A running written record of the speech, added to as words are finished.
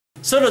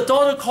So the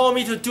daughter called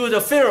me to do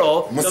the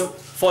funeral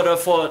for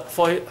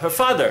her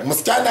father.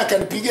 Msichana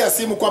akanipigia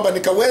simu kwamba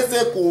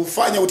nikaweze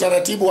kufanya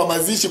utaratibu wa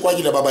mazishi kwa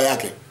ajili ya baba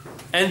yake.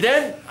 And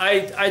then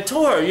I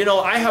told her, you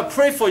know, I have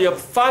prayed for your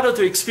father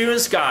to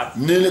experience God.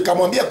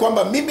 Nikamwambia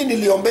kwamba mimi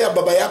niliombea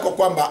baba yako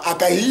kwamba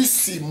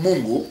akahisi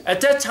Mungu.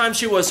 At that time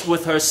she was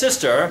with her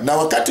sister. Na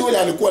wakati ule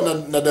alikuwa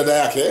na dada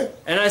yake.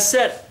 And I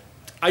said,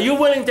 are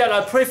you willing that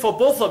I pray for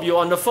both of you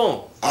on the phone?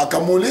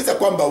 Akamuuliza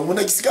kwamba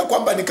unajisikia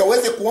kwamba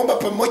nikaweze kuomba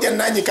pamoja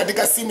nanyi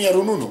katika simu ya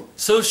rununu.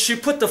 So she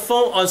put the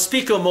phone on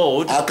speaker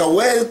mode.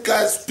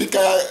 Akaweka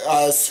speaker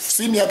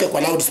simu yake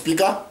kwa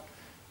loudspeaker.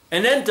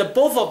 And then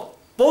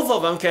both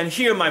of them can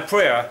hear my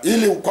prayer.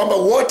 Ili kwamba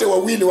wote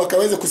wawili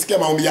wakaweze kusikia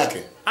maombi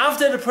yake.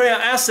 After the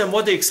prayer, I asked them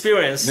what they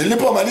experienced.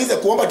 Nilipomaliza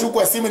kuomba tu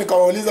kwa simu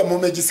nikawauliza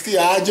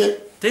mmejisikia aje?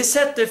 They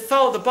said they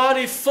felt the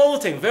body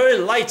floating, very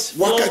light,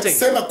 floating.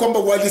 Wakasema kwamba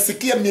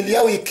walisikia miili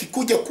yao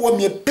ikikuja kuwa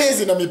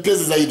miepesi na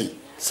miepesi zaidi.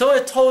 So I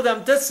told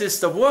them this is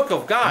the work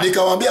of God.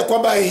 Nikawaambia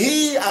kwamba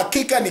hii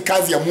hakika ni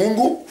kazi ya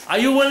Mungu.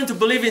 Are you willing to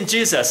believe in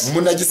Jesus?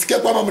 Mnajisikia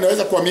kwamba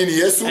mnaweza kuamini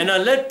Yesu? And I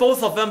let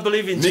both of them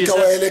believe in Jesus.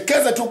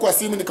 Nikawaelekeza tu kwa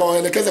simu,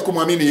 nikawaelekeza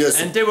kumwamini Yesu.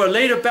 And they were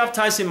later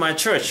baptized in my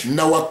church.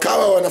 Na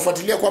wakawa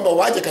wanafuatilia kwamba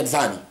waje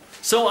kanisani.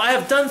 So I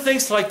have done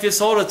things like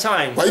this all the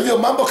time. Kwa hivyo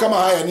mambo kama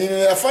haya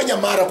ninayafanya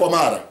mara kwa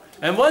mara.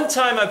 And one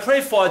time I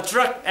prayed for a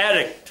drug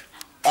addict.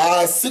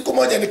 Siku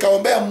moja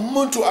nikaombea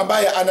mtu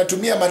ambaye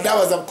anatumia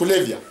madawa za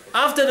kulevya.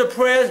 After the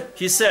prayer,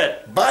 he said,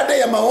 baada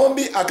ya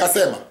maombi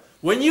akasema,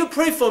 when you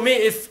pray for me,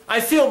 if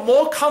I feel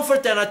more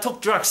comfort than I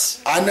took drugs.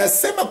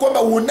 Anasema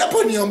kwamba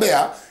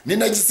unaponiombea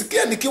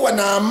ninajisikia nikiwa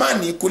na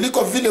amani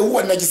kuliko vile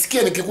huwa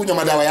ninajisikia nikikunywa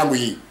madawa yangu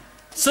hii.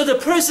 So the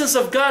presence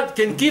of God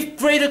can give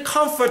greater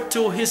comfort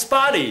to his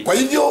body. Kwa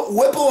hivyo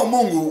uwepo wa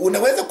Mungu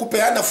unaweza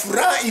kupeana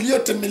furaha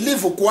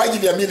iliyotimilifu kwa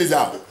ajili ya miili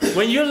zao.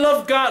 When you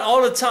love God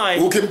all the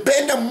time,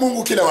 ukimpenda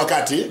Mungu kila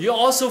wakati, you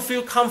also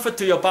feel comfort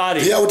to your body.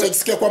 Pia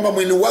utajisikia kwamba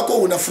mwili wako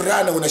una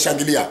furaha na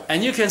unashangilia.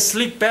 And you can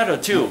sleep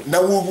better too.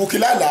 Na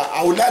ukilala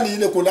haulali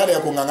ile kulala ya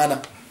kungangana.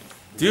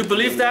 Do you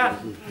believe that?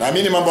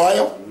 Naamini mambo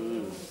hayo?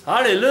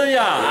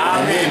 Hallelujah.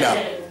 Amina.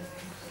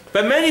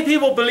 But many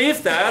people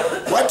believe that.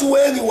 Watu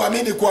wengi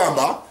waamini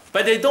kwamba,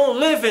 but they don't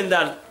live in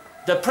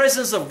the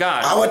presence of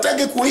God.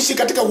 Hawataki kuishi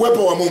katika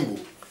uwepo wa Mungu.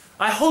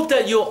 I hope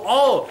that you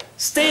all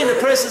stay in the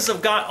presence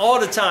of God all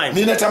the time.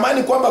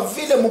 Ninatamani kwamba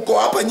vile mko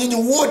hapa nyinyi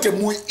wote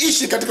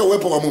muishi katika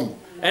uwepo wa Mungu.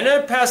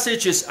 Another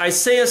passage is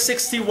Isaiah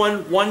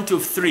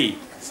 61:1-3.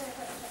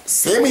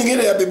 Sehemu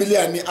nyingine ya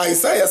Biblia ni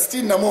Isaiah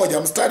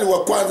 61 mstari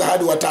wa kwanza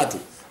hadi wa 3.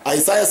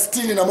 Isaiah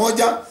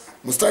 61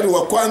 mstari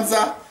wa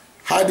kwanza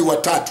hadi wa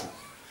 3.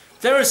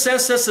 There it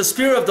says that the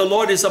Spirit of the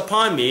Lord is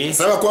upon me.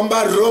 Sema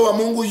kwamba Roho wa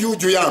Mungu yu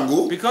juu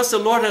yangu. Because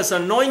the Lord has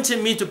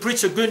anointed me to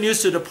preach the good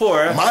news to the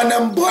poor. Maana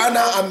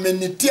Bwana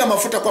amenitia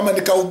mafuta kwamba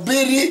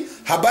nikahubiri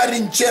habari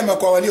njema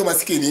kwa walio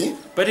maskini.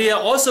 But he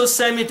also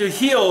sent me to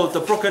heal the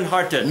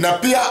brokenhearted. Na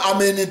pia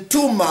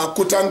amenituma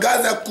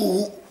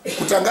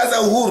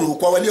kutangaza uhuru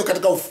kwa walio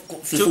katika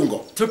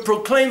vifungo. To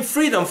proclaim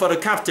freedom for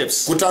the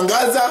captives.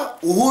 Kutangaza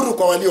uhuru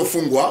kwa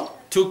waliofungwa.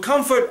 To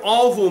comfort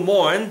all who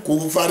mourn.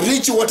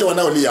 Kufariji wote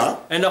wanaolia.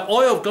 And the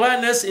oil of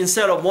gladness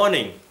instead of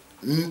mourning.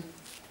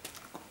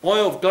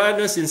 Oil of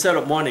gladness instead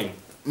of mourning.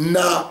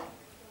 Na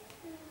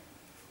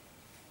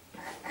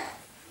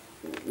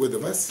with the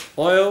verse?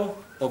 Oil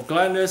of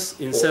gladness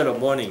instead of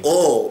mourning.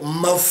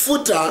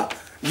 Mafuta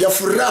ya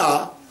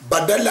furaha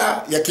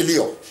badala ya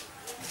kilio.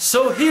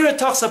 So here it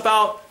talks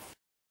about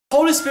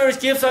Holy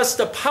Spirit gives us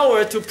the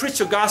power to preach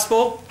the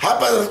gospel.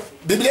 Hapa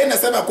Biblia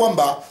inasema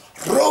kwamba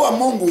Roho wa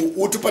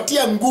Mungu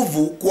hutupatia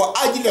nguvu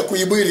kwa ajili ya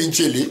kuhubiri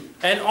injili.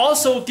 And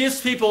also gives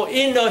people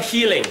inner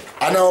healing.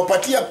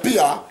 Anawapatia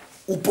pia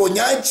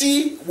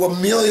uponyaji wa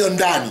mioyo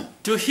ndani.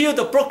 To heal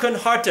the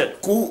broken-hearted.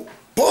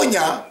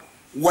 Kuponya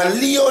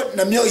walio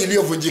na mioyo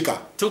iliyovunjika.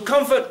 To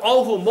comfort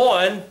all who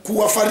mourn.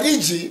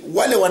 Kuwafariji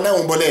wale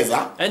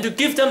wanaoomboleza. And to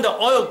give them the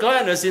oil of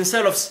gladness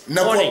instead of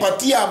mourning. Na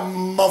kuwapatia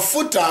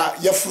mafuta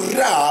ya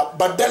furaha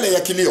badala ya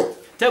kilio.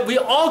 That we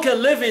all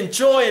can live in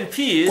joy and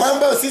peace.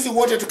 Kwamba sisi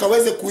wote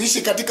tukaweze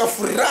kuishi katika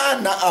furaha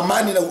na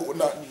amani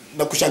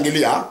na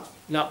kushangilia.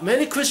 Now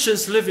many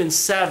Christians live in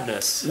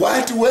sadness.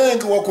 Watu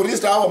wengi wa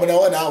Kristo hawa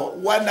mnaona hawa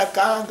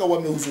wanakaanga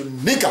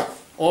wamehuzunika.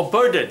 Or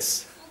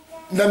burdens.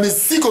 Na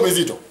mizigo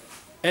mizito.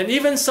 And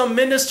even some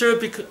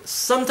ministers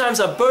sometimes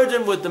are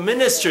burdened with the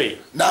ministry.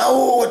 Na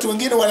watu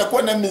wengine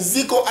wanakuwa na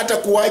mizigo hata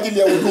kwa ajili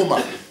ya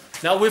huduma.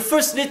 Now we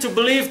first need to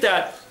believe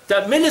that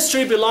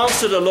ministry belongs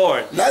to the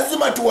Lord.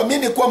 Lazima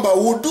tuamini kwamba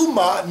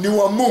huduma ni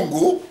wa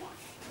Mungu.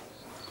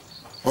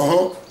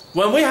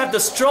 When we have the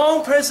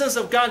strong presence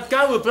of God,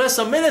 God will bless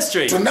our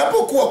ministry.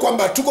 Tunapokuwa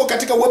kwamba tuko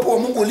katika uwepo wa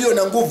Mungu ulio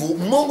na nguvu,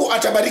 Mungu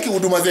atabariki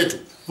huduma zetu.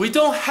 We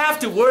don't have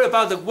to worry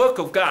about the work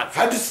of God.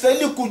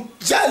 Hatustahili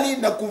kujali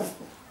na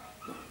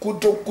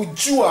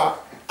kutokujua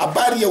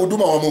habari ya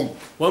huduma wa Mungu.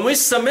 When we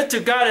submit to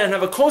God and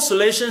have a close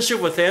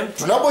relationship with him,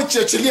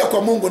 tunapochiachilia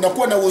kwa Mungu na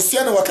kuwa na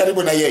uhusiano wa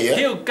karibu na yeye,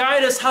 he will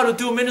guide us how to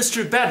do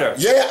ministry better.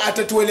 Yeye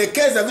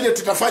atatuelekeza vile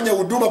tutafanya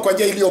huduma kwa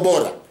njia iliyo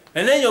bora.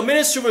 And then your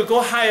ministry will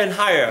go higher and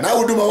higher. Na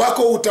huduma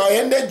wako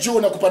utaenda juu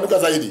na kupanuka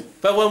zaidi.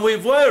 But when we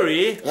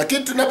worry,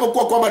 lakini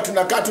tunapokuwa kwamba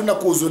tunakaa tu na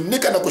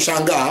kuhuzunika na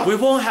kushangaa, we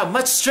won't have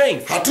much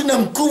strength. Hatuna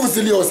nguvu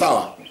zilizo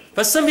sawa.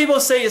 But some people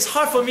say it's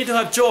hard for me to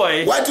have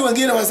joy. Watu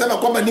wengine wanasema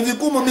kwamba ni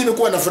vigumu mimi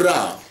kuwa na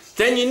furaha.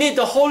 Then you need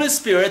the Holy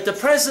Spirit, the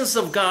presence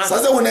of God.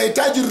 Sasa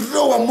unahitaji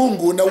Roho wa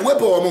Mungu na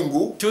uwepo wa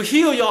Mungu to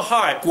heal your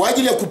heart. Kwa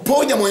ajili ya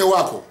kuponya moyo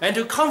wako. And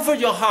to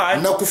comfort your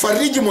heart. Na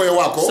kufariji moyo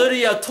wako. So that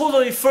you are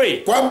totally free.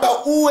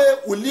 Kwamba uwe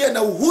ulie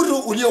na uhuru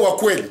ulio wa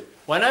kweli.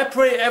 When I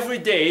pray every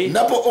day,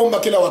 napoomba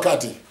kila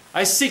wakati,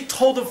 I seek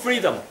total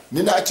freedom.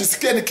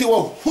 Ninajisikia nikiwa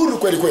huru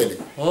kweli kweli.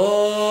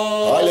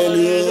 Oh,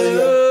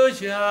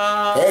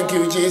 hallelujah. Thank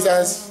you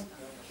Jesus.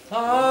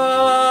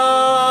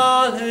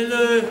 Hallelujah.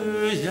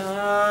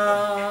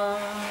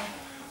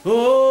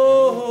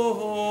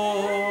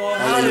 Oh,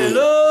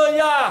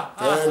 hallelujah.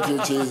 Thank you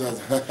Jesus.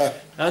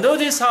 Now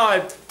notice how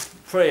I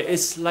pray.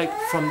 It's like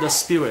from the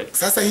Spirit.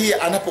 Sasa hii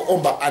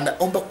anapoomba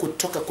anaomba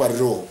kutoka kwa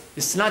Roho.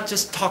 It's not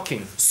just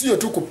talking. Sio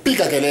tu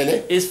kupiga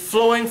kelele. It's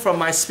flowing from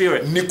my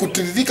spirit. Ni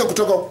kutiririka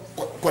kutoka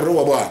kwa Roho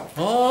wa Bwana.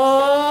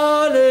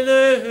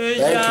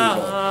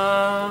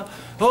 Hallelujah.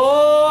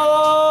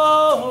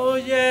 Oh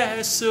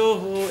yes,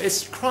 oh,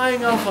 it's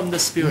crying out from the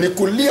Spirit. Ni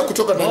kulia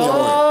kutoka ndani ya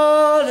moyo.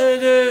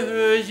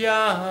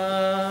 Hallelujah.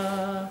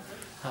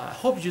 I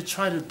hope you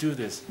try to do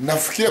this.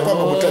 Nafikiria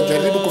kwamba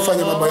mtajaribu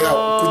kufanya mambo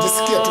yao,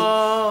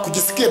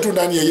 kujisikia tu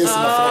ndani ya Yesu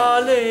na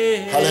furaha.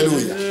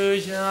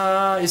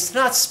 Hallelujah. It's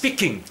not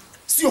speaking.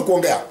 Sio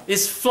kuongea.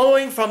 It's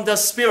flowing from the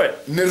Spirit.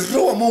 Ni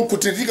Roho wa Mungu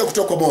kutiririka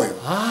kutoka kwa moyo.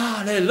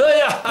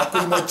 Hallelujah.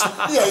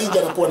 Kuimachilia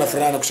inja na kuwa na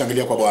furaha na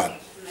kushangilia kwa Bwana.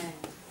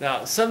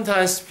 Now,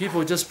 sometimes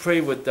people just pray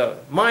with the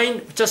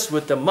mind, just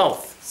with the mouth.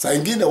 Saa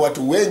ingine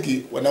watu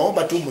wengi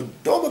wanaomba tu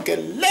mdomo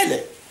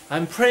kelele.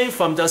 I'm praying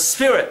from the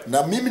Spirit.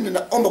 Na mimi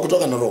ninaomba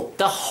kutoka na Roho.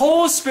 The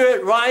whole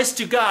Spirit rise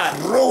to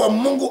God. Roho wa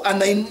Mungu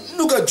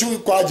anainuka juu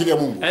kwa ajili ya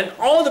Mungu. And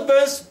all the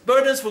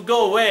burdens will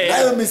go away.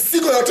 Nayo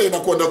mizigo yote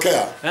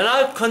inakuondokea. And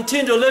I'll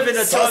continue to live in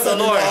the joy of the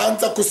Lord. Sasa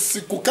ninaanza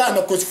kukaa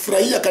na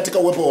kufurahia katika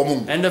uwepo wa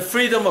Mungu. And the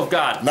freedom of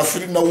God.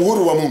 Na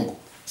uhuru wa Mungu.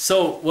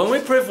 So when we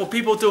pray for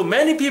people too,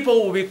 many people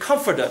will be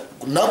comforted.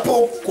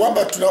 Kunapo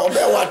kwamba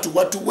tunaombea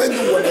watu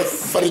wengi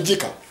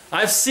wanafarijika.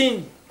 I've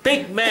seen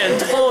big men,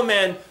 tall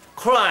men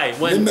cry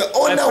when I pray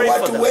for them. Nimeona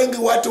watu wengi,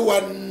 watu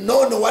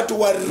wanono,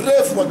 watu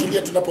warefu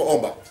wakilia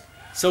tunapoomba.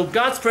 So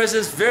God's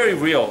presence is very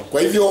real.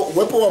 Kwa hivyo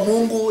uwepo wa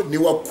Mungu ni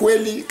wa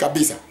kweli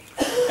kabisa.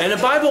 And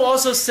the Bible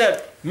also said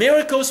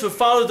miracles will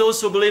follow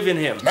those who believe in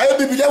him. Na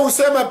Biblia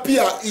husema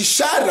pia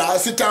ishara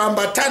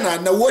zitaambatana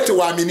na wote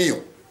waaminio.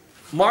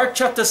 Mark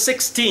chapter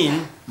 16,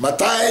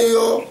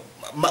 Mathayo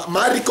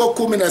Marko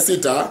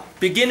 16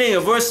 beginning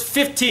of verse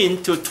 15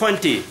 to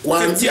 20.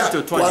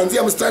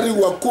 Kuanzia mstari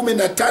wa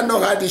 15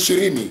 hadi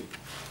 20.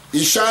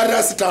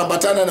 Ishara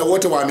zitaambatana na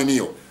wote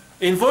waaminio.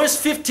 In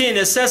verse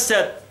 15 it says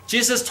that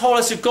Jesus told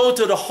us to go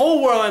to the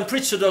whole world and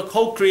preach to the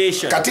whole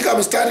creation. Katika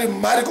mstari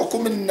Marko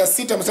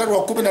 16 mstari wa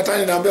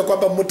 15 inaambia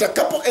kwamba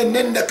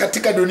mtakapoenenda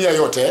katika dunia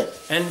yote,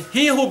 and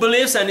he who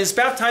believes and is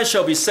baptized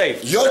shall be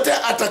saved. Yote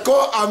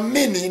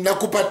atakaoamini na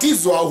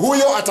kupatizwa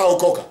huyo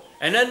ataokoka.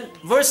 And then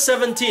verse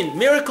 17,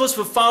 miracles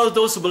will follow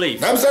those who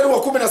believe. Na mstari wa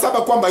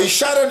 17 kwamba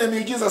ishara na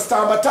miujiza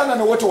zitaambatana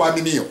na wote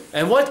waaminio.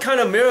 And what kind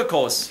of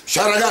miracles?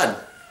 Ishara gani?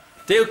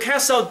 They will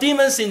cast out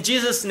demons in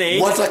Jesus'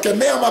 name.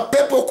 Watakemea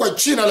mapepo kwa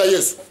jina la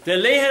Yesu. They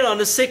lay hand on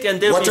the sick and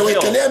they will be healed.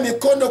 Watawekelea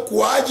mikono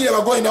kwa ajili ya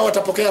wagonjwa na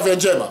watapokea afya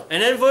njema.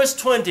 And then verse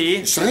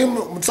 20,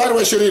 mstari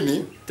wa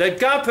 20, that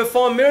God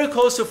perform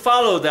miracles to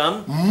follow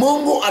them.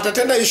 Mungu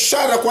atatenda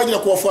ishara kwa ajili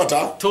ya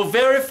kuwafuata. To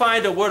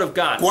verify the word of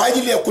God. Kwa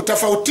ajili ya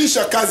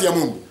kutofautisha kazi ya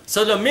Mungu.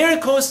 So the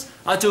miracles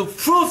are to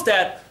prove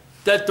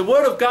that the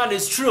word of God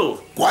is true.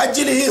 Kwa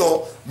ajili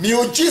hiyo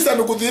miujiza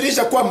ni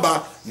kudhihirisha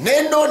kwamba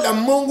neno la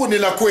Mungu ni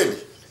la kweli.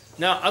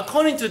 Now,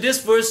 according to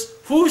this verse,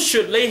 who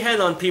should lay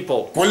hand on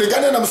people?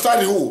 Kulingana na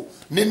mstari huu,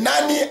 ni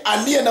nani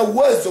aliye na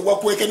uwezo wa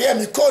kuwekelea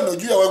mikono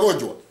juu ya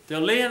wagonjwa?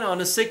 They'll lay hand on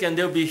the sick and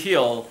they'll be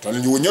healed.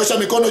 Tutanyosha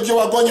mikono juu ya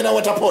wagonjwa na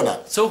watapona.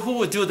 So who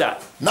would do that?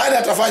 Nani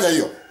atafanya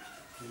hiyo?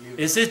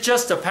 Is it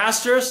just the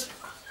pastors?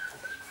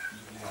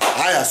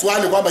 Haya,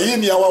 swali kwamba hii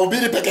ni ya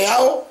wahubiri peke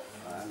yao?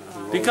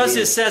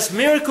 Because it says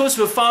miracles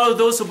will follow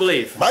those who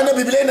believe. Maana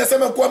Biblia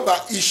inasema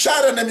kwamba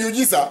ishara na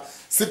miujiza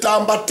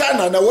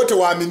zitaambatana na wote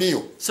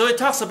waaminio. So it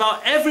talks about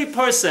every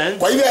person.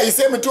 Kwa hivyo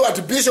haisemi tu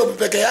ati bishop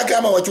peke yake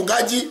ama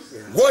wachungaji,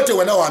 wote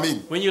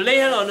wanaoamini. When you lay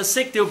hand on the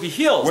sick, they'll be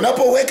healed.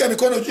 Unapoweka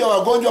mikono juu ya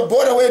wagonjwa,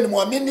 bora wewe ni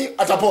muamini,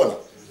 atapona.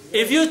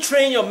 If you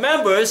train your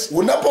members,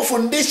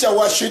 unapofundisha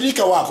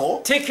washirika wako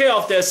take care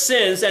of their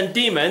sins and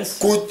demons,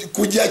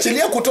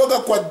 kujiachilia kutoka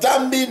kwa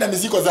dhambi na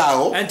mizigo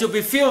zao, and to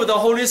be filled with the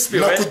Holy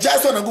Spirit, na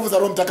kujazwa na nguvu za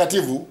Roho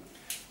Mtakatifu,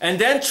 and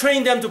then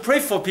train them to pray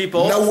for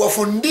people, na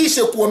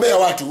uwafundishe kuombea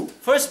watu.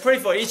 First pray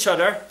for each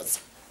other,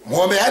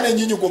 muombeane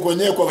nyinyi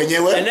kwa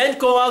wenyewe, and then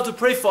go out to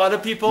pray for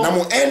other people, na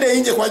muende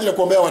nje kwa ajili ya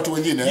kuombea watu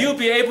wengine. You'll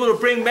be able to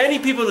bring many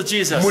people to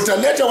Jesus.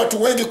 Mutaleta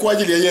watu wengi kwa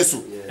ajili ya Yesu.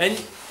 And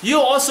You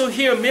also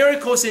hear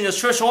miracles in your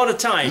church all the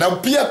time. Na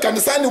pia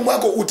kanisani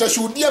mwako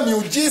utashuhudia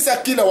miujiza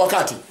kila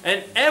wakati.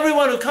 And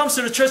everyone who comes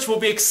to the church will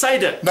be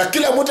excited. Na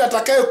kila mtu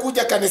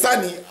atakayekuja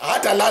kanisani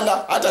hata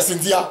lala, hata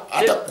sinzia,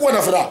 atakuwa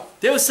na furaha.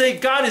 They will say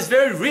God is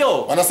very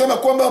real. Wanasema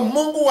kwamba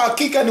Mungu wa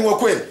hakika ni wa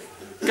kweli.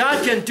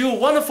 God can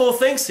do wonderful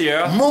things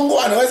here. Mungu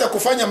anaweza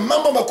kufanya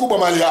mambo makubwa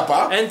mahali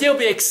hapa. And they'll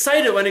be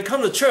excited when they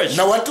come to church.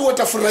 Na watu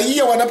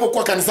watafurahia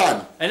wanapokuwa kanisani.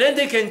 And then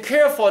they can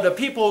care for the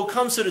people who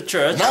comes to the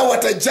church. Na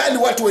watajali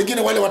watu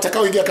wengine wale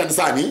watakaoingia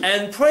kanisani.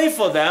 And pray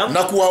for them.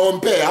 Na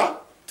kuwaombea.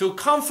 To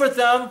comfort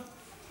them.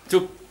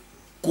 To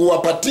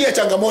kuwapatia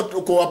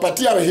changamoto,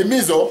 kuwapatia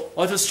himizo.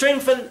 Or to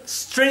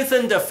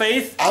strengthen their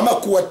faith. Ama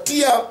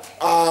kuwatia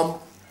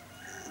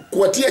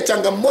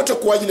changamoto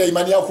kwa ajili ya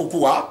imani yao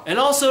kukua. And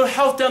also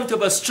help them to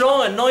have a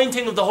strong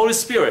anointing of the Holy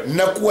Spirit.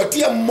 Na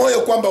kuwatia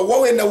moyo kwamba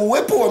wawe na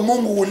uwepo wa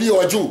Mungu ulio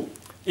wa juu.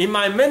 In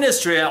my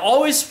ministry, I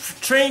always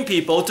train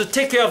people to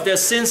take care of their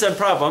sins and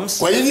problems.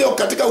 Kwa hivyo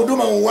katika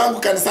huduma wangu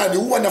kanisani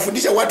huwa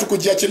nafundisha watu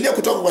kujiachilia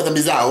kutoka kwa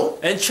dhambi zao.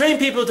 And train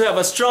people to have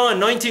a strong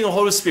anointing of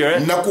Holy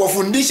Spirit. Na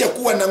kuwafundisha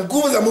kuwa na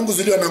nguvu za Mungu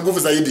zilizo na nguvu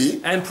zaidi.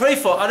 And pray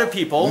for other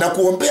people. Na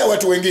kuombea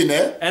watu wengine.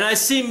 And I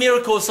see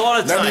miracles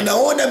all the time. Na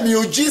ninaona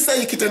miujiza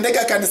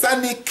ikitendeka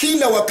kanisani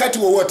kila wakati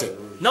wowote.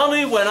 Not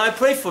only when I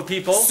pray for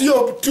people,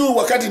 sio tu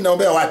wakati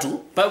ninaombea watu,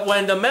 but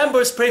when the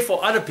members pray for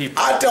other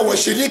people. Hata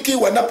washiriki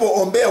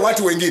wanapoombea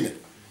watu wengine.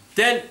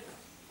 Then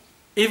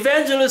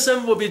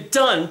evangelism will be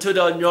done to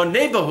your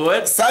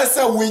neighborhood.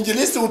 Sasa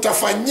uinjilisti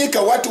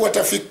utafanyika, watu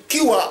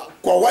watafikiwa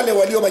kwa wale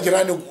walio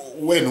majirani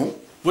wenu.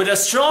 With a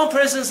strong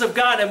presence of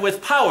God and with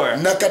power.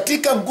 Na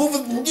katika nguvu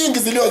nyingi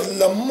zilio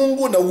la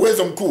Mungu na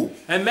uwezo mkuu.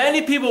 And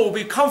many people will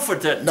be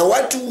comforted. Na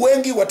watu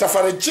wengi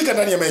watafarijika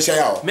ndani ya maisha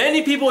yao.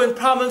 Many people in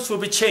problems will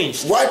be changed.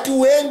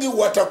 Watu wengi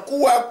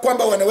watakuwa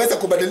kwamba wanaweza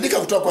kubadilika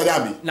kutoka kwa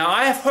dhambi. Now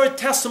I have heard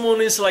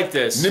testimonies like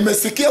this.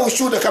 Nimesikia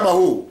ushuhuda kama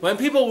huu. When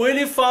people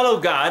really follow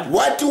God,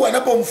 watu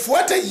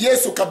wanapomfuata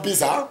Yesu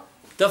kabisa,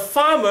 the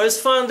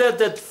farmers found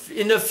that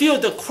in the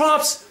field the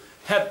crops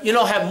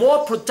have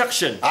more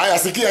production. Aya,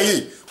 sikia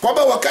hii.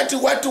 Kwamba wakati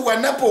watu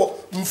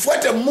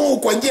wanapomfuata Mungu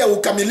kwa njia ya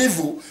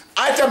ukamilifu,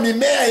 hata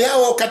mimea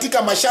yao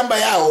katika mashamba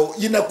yao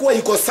inakuwa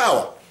iko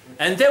sawa.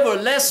 And there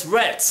were less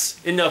rats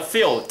in the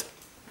field.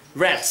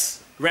 Rats.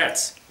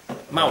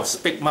 Mouse,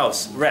 big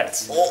mouse,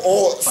 rats.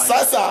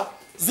 Sasa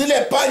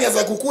zile panya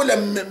za kukula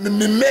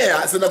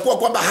mimea zinakuwa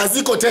kwamba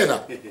haziko tena.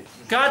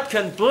 God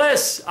can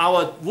bless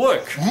our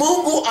work.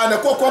 Mungu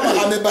anakuwa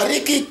kwamba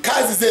amebariki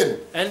kazi zenu.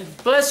 And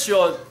bless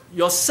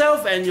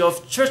yourself and your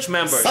church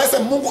members. Sasa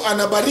Mungu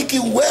anabariki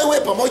wewe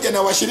pamoja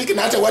na washiriki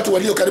na hata watu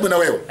walio karibu na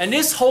wewe. And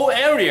this whole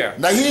area.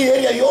 Na hii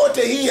area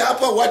yote hii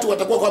hapa watu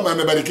watakuwa kwamba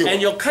wamebarikiwa.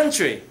 And your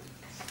country.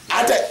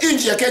 Hata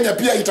nchi ya Kenya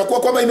pia itakuwa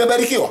kwamba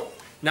imebarikiwa.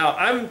 Now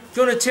I'm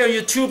going to tell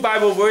you 2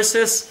 Bible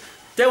verses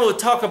that will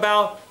talk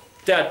about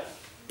that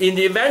in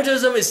the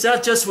evangelism it's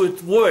not just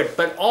with word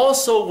but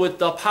also with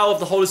the power of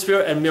the Holy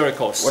Spirit and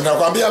miracles.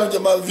 Wanakuambia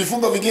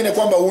vifungo vingine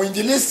kwamba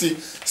uinjilisti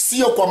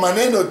sio kwa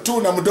maneno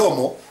tu na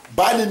mdomo,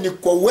 bali ni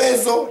kwa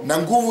uwezo na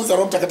nguvu za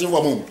Roho Mtakatifu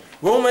wa Mungu.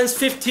 Romans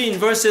 15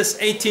 verses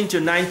 18 to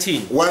 19.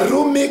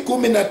 Warumi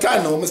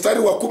 15 mstari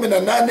wa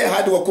 18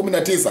 hadi wa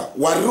 19.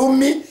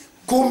 Warumi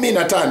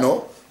 15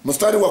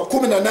 mstari wa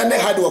 18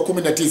 hadi wa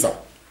 19.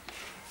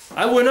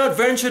 I will not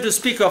venture to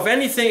speak of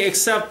anything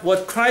except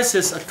what Christ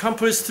has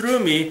accomplished through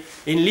me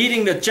in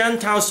leading the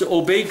Gentiles to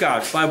obey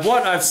God by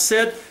what I've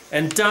said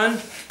and done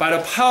by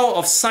the power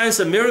of signs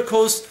and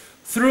miracles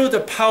through the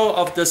power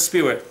of the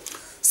Spirit.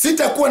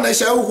 Sitakuwa na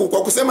shauku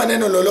kwa kusema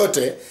neno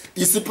lolote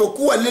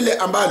isipokuwa lile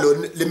ambalo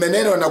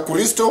limenenwa na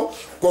Kristo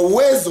kwa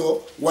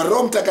uwezo wa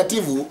Roho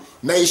Mtakatifu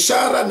na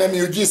ishara na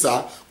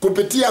miujiza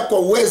kupitia kwa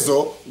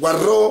uwezo wa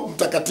Roho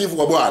Mtakatifu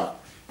wa Bwana.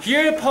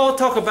 Here Paul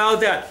talk about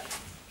that.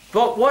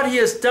 But what he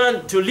has done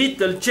to lead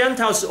the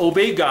Gentiles to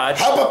obey God.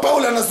 Hapa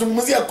Paulo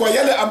anazungumzia kwa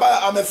yale ambayo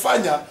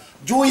amefanya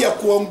juu ya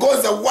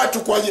kuongoza watu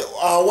kwa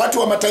watu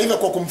wa mataifa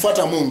kwa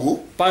kumfuata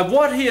Mungu. By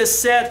what he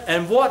has said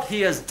and what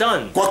he has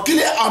done. Kwa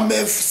kile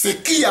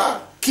amesikia,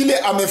 kile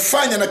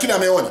amefanya na kile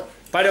ameona.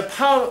 By the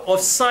power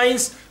of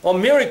signs or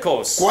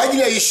miracles. Kwa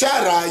ajili ya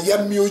ishara ya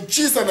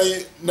miujiza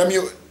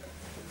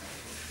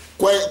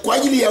kwa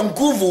ajili ya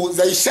nguvu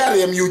za ishara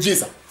ya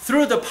miujiza.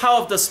 Through the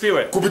power of the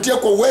Spirit. Kupitia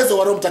kwa uwezo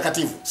wa Roho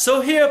Mtakatifu.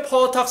 So here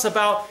Paul talks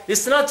about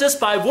it's not just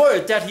by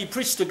word that he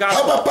preached the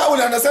gospel. Hapa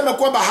Paulo anasema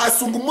kwamba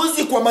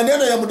hasungumuzi kwa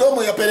maneno ya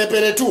mdomo ya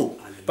perepere tu.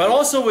 But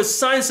also with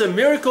signs and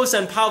miracles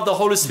and power of the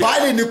Holy Spirit.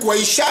 Bali ni kwa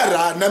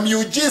ishara na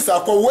miujiza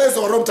kwa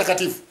uwezo wa Roho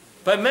Mtakatifu.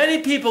 But many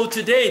people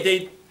today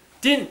they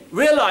didn't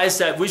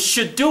realize that we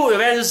should do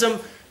evangelism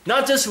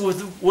not just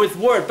with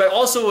word but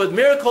also with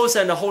miracles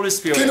and the Holy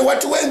Spirit. Kile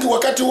watu wengi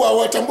wakati huwa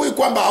hawatambui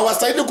kwamba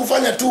hawastahili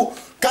kufanya tu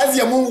kazi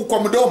ya Mungu kwa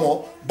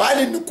mdomo,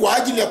 bali ni kwa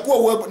ajili ya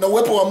kuwa na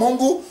uwepo wa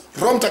Mungu,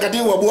 Roho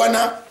Mtakatifu wa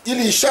Bwana,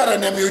 ili ishara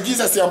na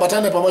miujiza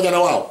siambatane pamoja na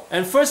wao.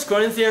 And 1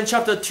 Corinthians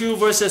chapter 2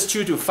 verses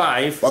 2 to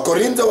 5.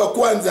 Wakorintho wa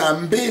kwanza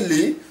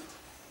 2,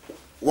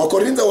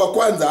 Wakorintho wa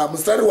kwanza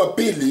mstari wa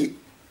 2,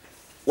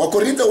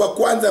 Wakorintho wa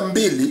kwanza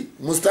 2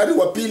 mstari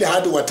wa 2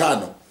 hadi wa 5.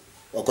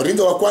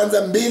 Wakorintho wa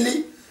kwanza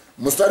 2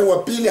 mstari wa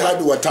 2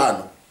 hadi wa 5.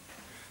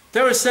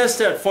 There it says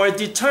that, for I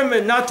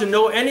determined not to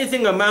know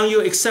anything among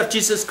you except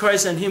Jesus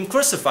Christ and him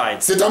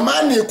crucified.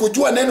 Sitamani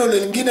kujua neno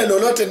lingine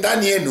lolote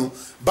ndani yenu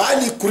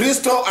bali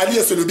Kristo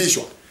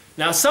aliyesulubishwa.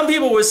 Now some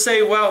people will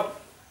say, well,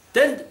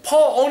 then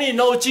Paul only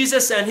knows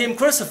Jesus and him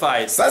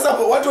crucified. Sasa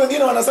watu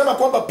wengine wanasema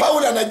kwamba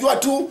Paulo anajua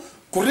tu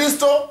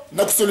Kristo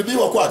na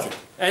kusulubiwa kwake.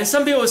 And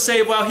some people will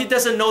say, well, he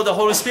doesn't know the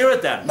Holy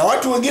Spirit then. Na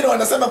watu wengine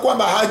wanasema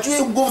kwamba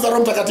hajui nguvu za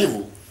Roho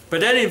Mtakatifu. But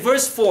then in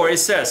verse 4 it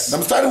says, Na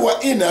mstari wa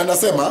 4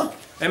 anasema,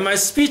 and my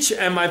speech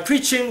and my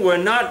preaching were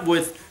not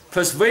with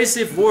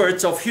persuasive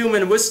words of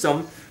human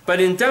wisdom, but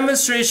in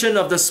demonstration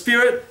of the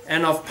Spirit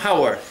and of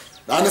power.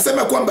 Na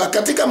anasema kwamba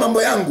katika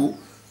mambo yangu,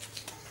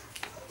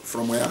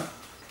 from where?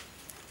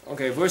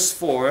 Okay, verse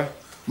 4.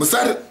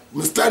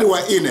 Mstari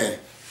wa 4.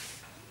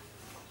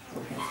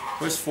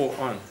 Verse 4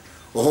 on.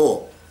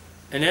 Oho.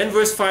 And then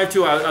verse 5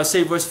 too, I'll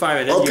say verse 5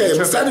 and then okay,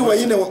 you mstari wa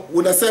 4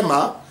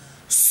 unasema,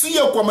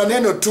 sio kwa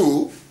maneno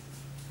tu,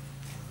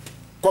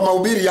 kwa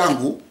mahubiri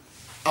yangu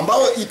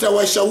ambayo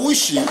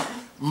itawashawishi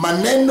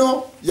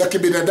maneno ya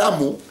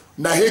kibinadamu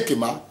na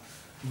hekima,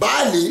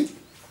 bali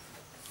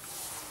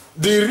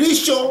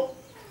dirisho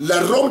la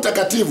Roho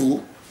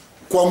Mtakatifu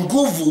kwa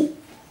nguvu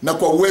na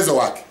kwa uwezo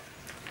wake.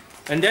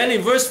 And then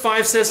in verse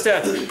 5 says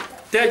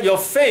that your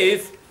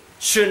faith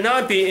should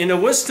not be in the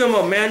wisdom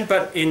of man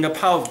but in the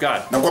power of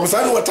God. Na kwa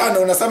mstari wa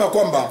 5 unasema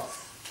kwamba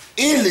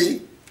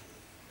ili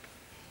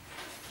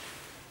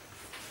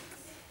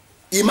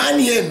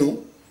imani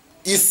yenu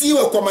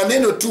isiwe kwa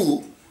maneno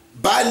tu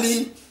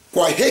bali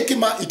kwa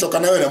hekima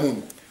itokanayo na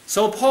Mungu.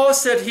 So Paul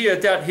said here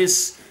that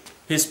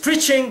his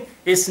preaching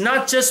is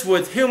not just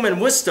with human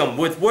wisdom,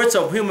 with words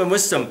of human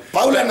wisdom.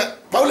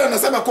 Paulo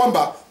anasema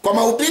kwamba kwa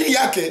mahubiri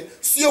yake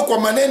sio kwa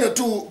maneno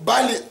tu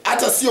bali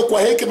hata sio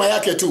kwa hekima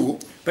yake tu,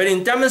 but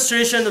in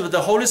demonstration of the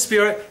Holy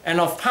Spirit and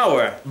of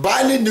power.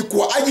 Bali ni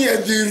kwa ajili ya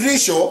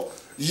dhihirisho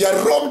ya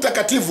Roho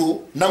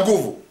Mtakatifu na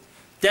nguvu.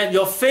 That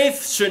your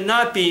faith should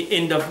not be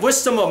in the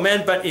wisdom of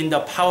man but in the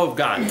power of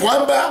God.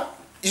 Kwamba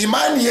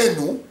imani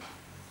yenu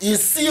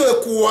isiwe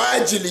kwa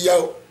ajili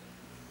ya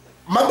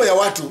mambo ya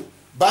watu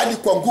bali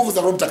kwa nguvu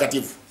za Roho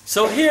Mtakatifu.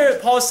 So here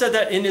Paul said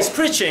that in his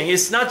preaching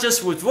it's not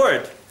just with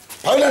word.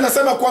 Paulo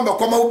anasema kwamba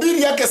kwa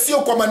mahubiri yake sio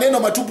kwa maneno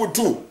matupu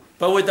tu,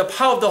 but with the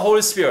power of the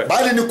Holy Spirit.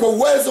 Bali ni kwa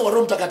uwezo wa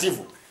Roho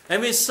Mtakatifu.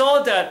 And we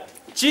saw that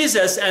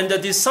Jesus and the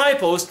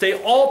disciples, they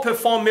all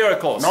performed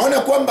miracles. Naona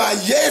kwamba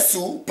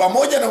Yesu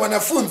pamoja na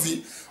wanafunzi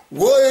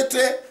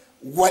wote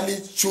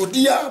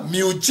walishuhudia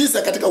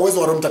miujiza katika uwezo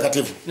wa Roho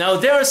Mtakatifu. Now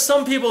there are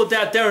some people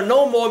that there are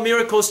no more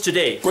miracles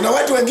today. Kuna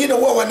watu wengine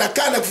wao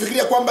wanakaa na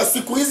kufikiria kwamba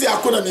siku hizi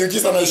hakuna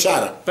miujiza na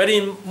ishara. But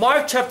in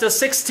Mark chapter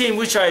 16,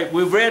 which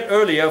we read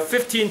earlier,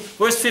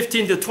 verse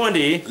 15 to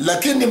 20.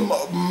 Lakini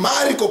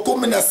Marko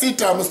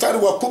 16 mstari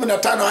wa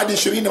 15 hadi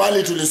 20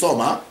 wale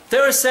tulisoma.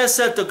 There it says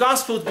that the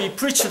gospel will be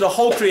preached to the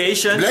whole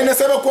creation. Biblia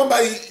inasema kwamba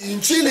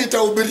injili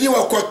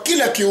itahubiriwa kwa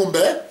kila kiumbe.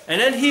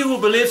 And then he who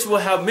believes will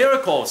have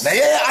miracles. Na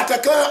yeye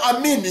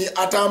atakayeamini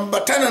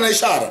ataambatana na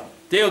ishara.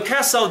 They will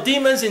cast out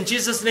demons in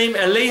Jesus' name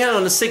and lay hands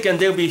on the sick and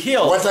they will be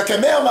healed.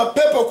 Watakemea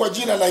mapepo kwa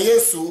jina la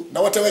Yesu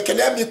na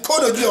watawekelea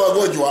mikono juu ya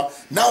wagonjwa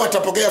na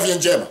watapokea afya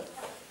njema.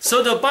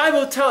 So the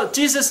Bible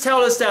Jesus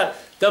tells us that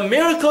the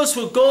miracles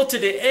will go to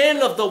the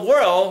end of the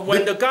world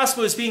when the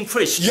gospel is being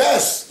preached.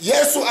 Yes,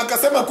 Yesu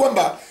akasema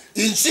kwamba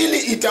injili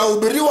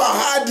itahubiriwa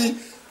hadi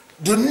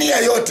dunia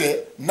yote,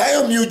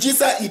 nayo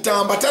miujiza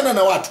itaambatana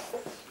na watu.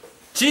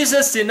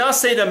 Jesus did not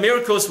say the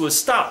miracles will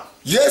stop.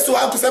 Yesu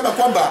hakusema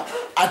kwamba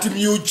ati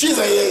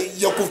miujiza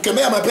ya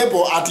kukemea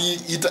mapepo ati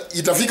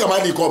itafika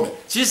mahali ikome.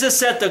 Jesus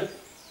said the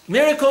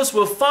miracles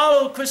will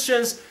follow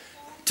Christians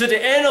to the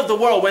end of the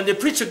world when they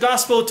preach the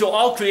gospel to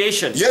all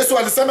creation. Yesu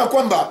alisema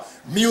kwamba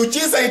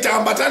miujiza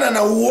itaambatana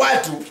na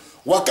watu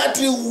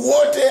wakati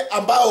wote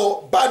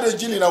ambao bado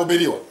injili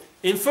inahubiriwa.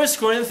 In 1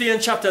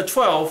 Corinthians chapter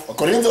 12,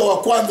 Korintho wa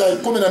kwanza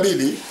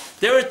 12,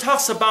 there it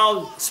talks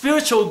about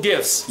spiritual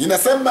gifts.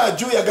 Inasema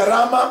juu ya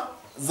gharama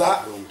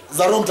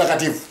za Roho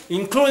Mtakatifu,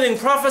 including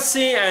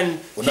prophecy and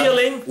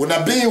healing.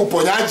 Unabii,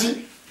 uponyaji.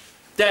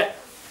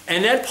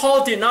 And then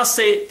Paul did not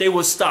say they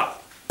will stop.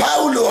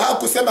 Paulo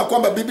hakusema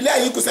kwamba, Biblia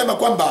haikusema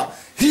kwamba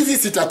hizi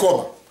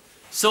sitakoma.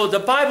 So the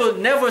Bible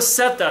never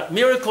said that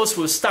miracles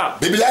will stop.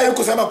 Biblia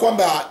haikusema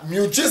kwamba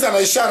miujiza na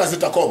ishara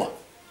zitakoma.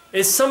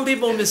 It's some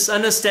people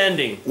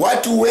misunderstanding.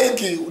 Watu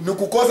wengi ni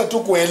kukosa tu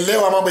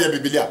kuelewa mambo ya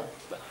Biblia.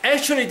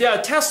 Actually, there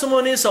are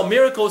testimonies of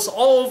miracles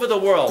all over the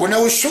world. Kuna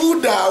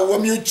ushuhuda wa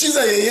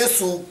miujiza ya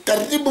Yesu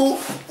karibu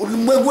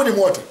ulimwenguni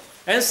mote.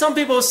 And some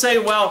people say,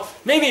 well,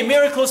 maybe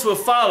miracles will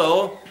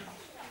follow,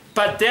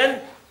 but then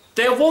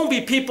there won't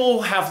be people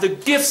who have the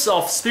gifts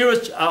of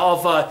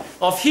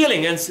of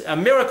healing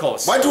and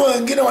miracles. Watu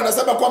wengine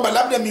wanasema kwamba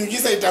labda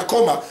miujiza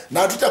itakoma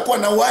na tutakuwa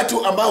na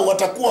watu ambao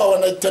watakuwa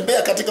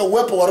wanatembea katika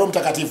uwepo wa Roho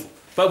Mtakatifu.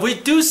 But we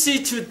do see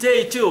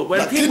today too,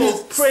 when people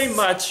pray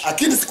much,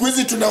 lakini siku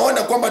hizi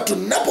tunaona kwamba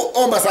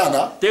tunapoomba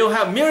sana, they will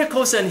have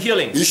miracles and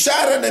healing.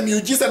 Ishara na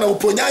miujiza na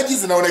uponyaji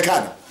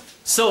zinaonekana.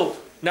 So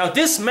Now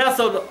this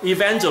method of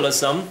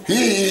evangelism,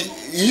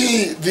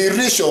 hii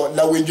dhihirisho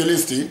la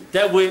uinjilisti,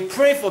 that we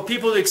pray for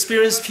people to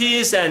experience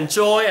peace and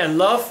joy and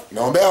love,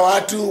 naombea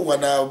watu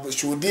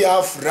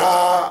wanashuhudia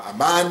furaha,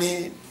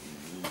 amani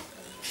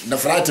na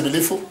furaha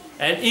timilifu,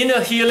 and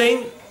inner healing,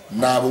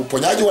 na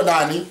uponyaji wa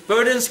ndani,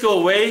 burdens go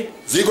away,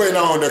 zigo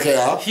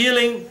inaondokea,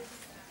 healing,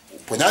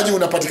 uponyaji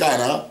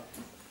unapatikana.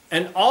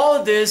 and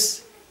all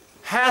this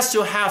has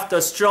to have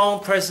the strong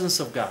presence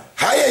of God.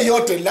 Haya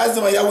yote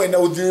lazima yawe na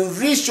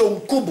udhihirisho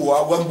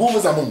mkubwa wa nguvu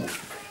za Mungu.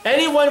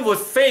 Anyone with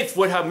faith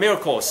would have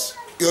miracles,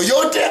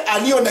 Yoyote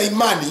aliyo na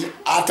imani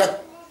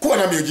atakuwa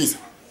na miujiza.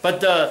 but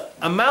the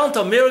amount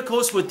of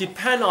miracles would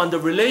depend on the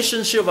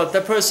relationship of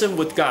the person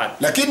with God.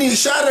 Lakini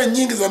ishara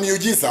nyingi za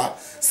miujiza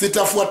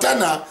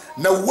zitafuatana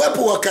na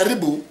uwepo wa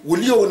karibu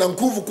ulio na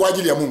nguvu kwa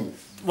ajili ya Mungu.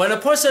 When a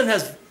person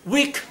has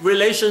weak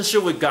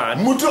relationship with God,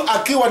 Mtu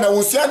akiwa na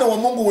uhusiano wa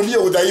Mungu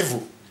ulio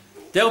udhaifu,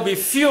 there will be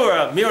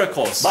fewer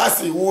miracles.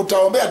 basi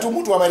utaombea tu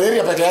mtu wa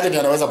malaria peke yake ndiye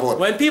anaweza pona.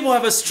 When people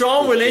have a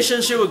strong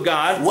relationship with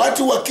God,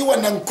 Watu wakiwa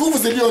na nguvu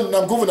zilio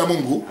na nguvu na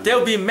Mungu, there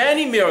will be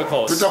many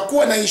miracles.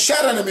 tutakuwa na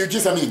ishara na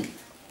miujiza mingi.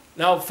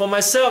 Now, for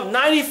myself,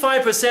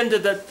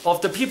 95%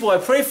 of the people I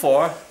pray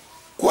for,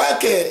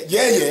 Kwake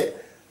yeye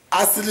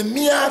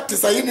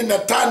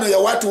 95% ya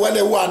watu wale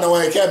huwa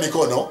anawawekea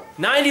mikono,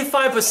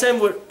 95%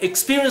 would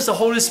experience the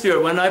Holy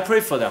Spirit when I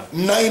pray for them.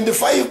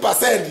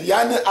 95%,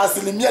 yani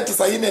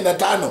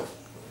 95%,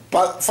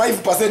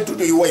 5% tu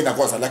ndio huwa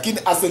inakosa, lakini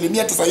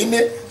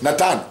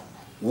 95%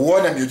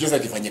 huona miujiza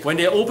ikifanyika When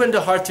they open the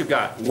heart to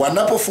God.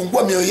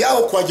 wanapofungua mioyo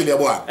yao kwa ajili ya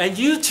Bwana. And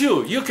you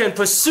too, you can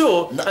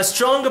pursue a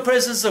stronger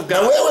presence of Na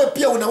God. wewe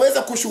pia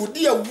unaweza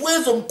kushuhudia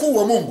uwezo mkuu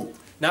wa Mungu.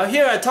 Now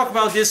here I talk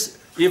about this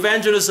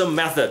evangelism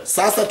method.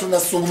 Sasa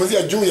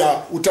tunazungumzia juu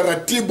ya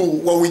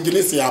utaratibu wa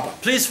uinjilisti hapa.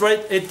 Please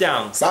write it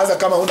down. Sasa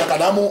kama una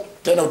kalamu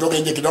tena utoke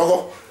nje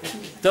kidogo.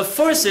 The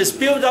first is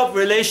build up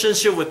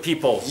relationship with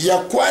people. Ya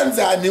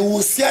kwanza ni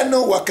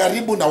uhusiano wa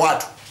karibu na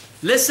watu.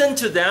 Listen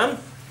to them.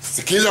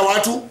 Sikiza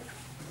watu.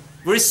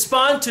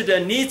 Respond to their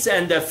needs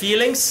and their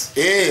feelings.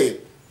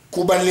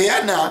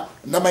 Kubaliana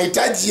na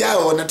mahitaji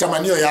yao na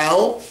tamanio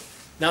yao.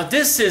 Now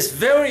this is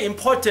very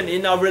important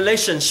in our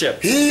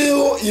relationship.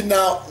 Hiyo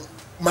ina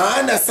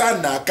maana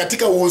sana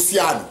katika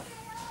uhusiano.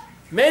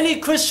 Many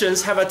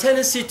Christians have a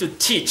tendency to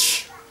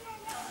teach.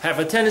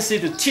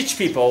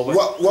 People.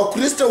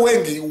 Wakristo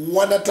wengi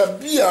wana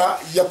tabia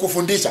ya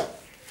kufundisha.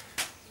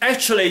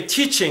 Actually,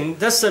 teaching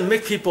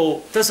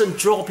doesn't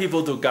draw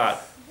people to God.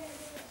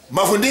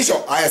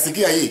 Mafundisho,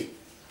 sikia hii.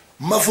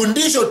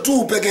 Mafundisho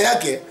tu peke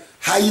yake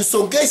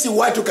haisongeshi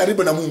watu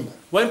karibu na Mungu.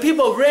 When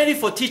people are ready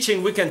for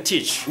teaching, we can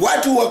teach.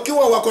 Watu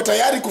wakiwa wako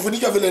tayari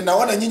kufundishwa vile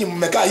naona nyinyi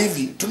mmekaa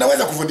hivi,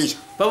 tunaweza kufundisha.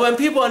 But when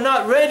people are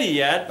not ready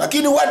yet,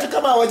 Lakini watu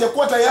kama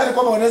hawajakuwa tayari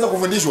kwamba wanaweza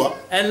kufundishwa,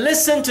 and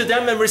listen to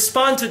them and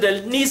respond to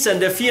their needs and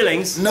their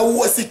feelings, na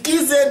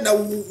uwasikize na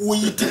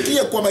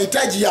uitikie kwa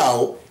mahitaji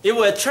yao, it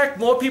will attract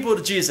more people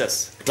to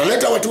Jesus.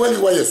 utaleta watu wengi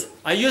kwa Yesu.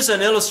 I use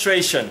an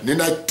illustration.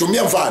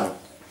 Ninatumia mfano.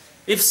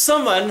 If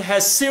someone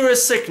has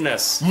serious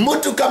sickness,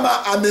 Mtu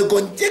kama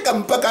amegonjeka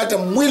mpaka hata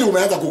mwili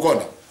umeanza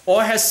kukonda,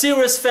 or has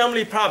serious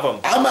family problem,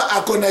 ama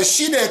ako na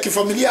shida ya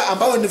kifamilia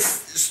ambayo ni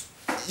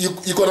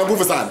iko na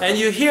nguvu sana, and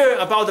you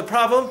hear about the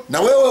problem,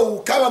 na wewe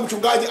kama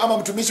mchungaji ama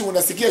mtumishi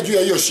unasikia juu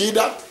ya hiyo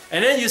shida,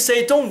 and then you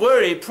say, don't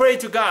worry, pray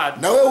to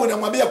God, na wewe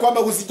unamwambia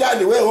kwamba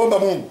usijali, wewe omba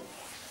Mungu.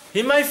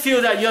 he might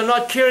feel that you're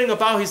not caring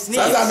about his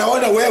needs. Sasa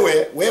anaona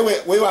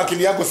wewe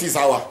akili yako si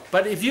sawa.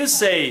 But if you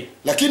say,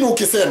 Lakini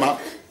ukisema,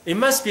 it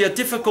must be a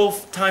difficult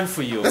time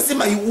for you,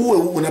 lazima uwe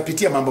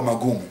unapitia mambo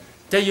magumu,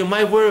 that you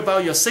might worry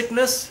about your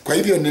sickness, kwa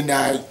hivyo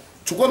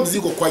ninachukua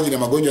mzigo kwa ajili ya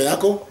magonjwa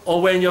yako,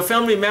 or when your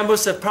family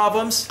members have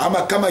problems,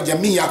 ama kama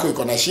jamii yako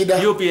iko na shida,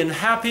 you'll be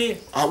unhappy.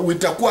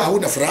 utakuwa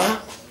hauna furaha.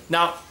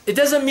 Now, it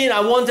doesn't mean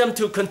I want them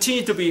to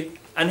continue to be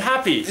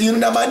unhappy.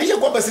 Inamaanisha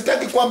kwamba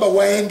sitaki kwamba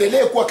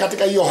waendelee kuwa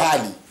katika hiyo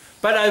hali.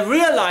 But I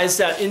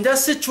realize that in that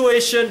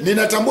situation,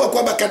 Ninatambua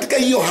kwamba katika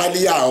hiyo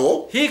hali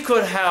yao, he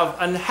could have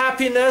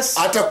unhappiness,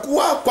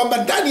 atakuwa kwamba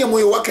ndani ya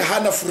moyo wake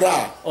hana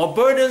furaha, or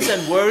burdens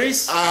and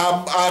worries.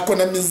 ako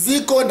na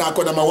mizigo na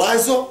ako na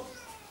mawazo.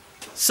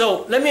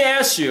 So let me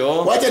ask you,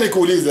 Wacha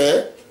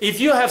nikuulize, if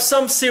you have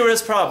some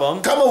serious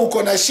problem, kama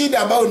uko na shida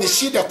ambayo ni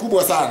shida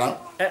kubwa sana,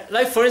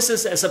 like for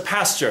instance as a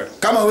pastor,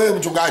 kama wewe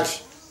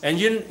mchungaji, and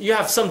you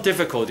have some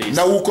difficulties,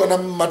 na uko na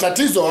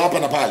matatizo hapa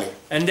na pale,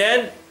 and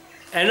then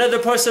another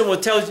person will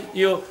tell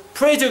you,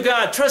 pray to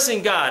God, trust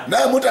in God.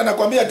 na mtu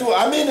anakuambia tu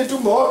amini tu,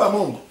 muomba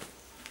Mungu.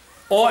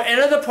 Or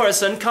another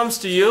person comes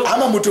to you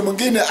Ama mtu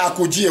mwingine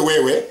akujie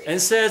wewe and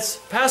says,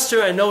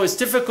 Pastor, I know it's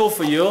difficult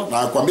for you. na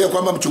akwambia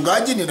kwamba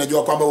mchungaji,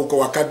 ninajua kwamba uko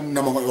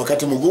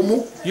wakati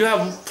mgumu. You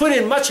have put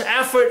in much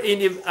effort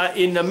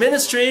in the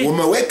ministry.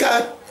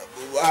 Umeweka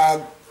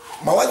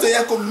mawazo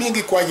yako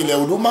mingi kwa ajili ya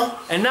huduma.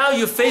 And now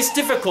you face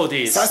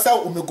difficulties. Sasa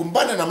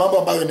umekumbana na mambo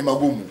ambayo ni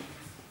magumu.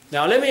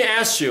 Now let me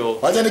ask you,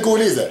 Wacha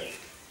nikuulize,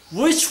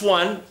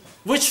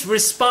 which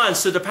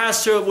response to the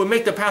pastor will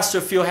make the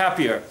pastor feel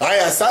happier?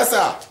 haya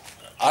sasa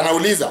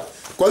anauliza,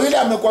 kwa vile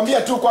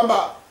amekwambia tu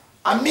kwamba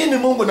amini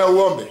Mungu na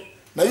uombe.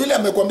 Na yule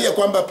amekwambia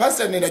kwamba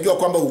pastor, ninajua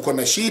kwamba uko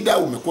na shida,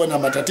 umekuwa na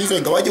matatizo,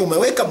 ingawaje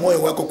umeweka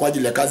moyo wako kwa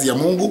ajili ya kazi ya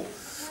Mungu.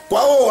 Kwa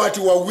hao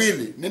watu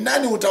wawili, ni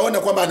nani utaona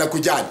kwamba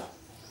anakujali?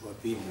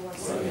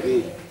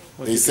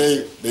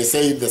 They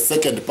say the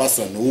second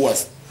person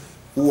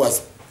who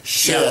was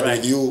share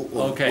with you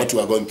what you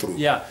are going through.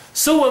 Yeah.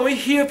 So when we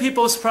hear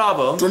people's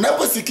problem,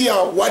 tunaposikia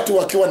watu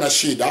wakiwa na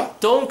shida,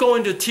 don't go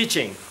into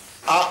teaching.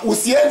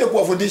 Usiende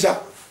kuwafundisha.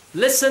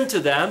 Listen to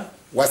them.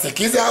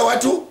 Wasikize hao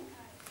watu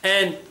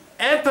and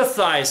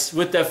empathize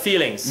with their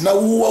feelings. Na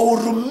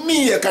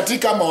uwahurumie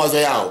katika mawazo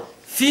yao.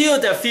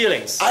 Feel their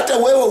feelings. Hata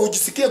wewe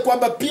ujisikie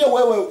kwamba pia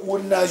wewe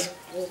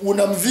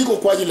una mzigo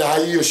kwa ajili ya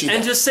hiyo shida.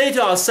 And just say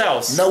to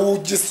ourselves, na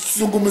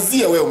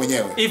ujizungumzie wewe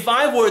mwenyewe. If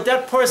I were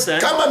that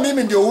person, kama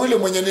mimi ndio yule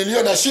mwenye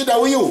nilio na shida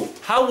huyu,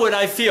 how would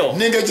I feel?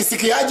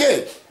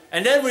 Ningejisikiaje?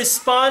 And then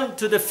respond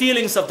to the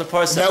feelings of the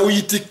person. Na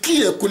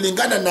uitikie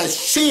kulingana na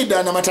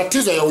shida na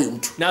matatizo ya huyu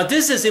mtu. Now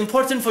this is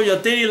important for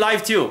your daily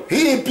life too.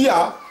 Hii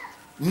pia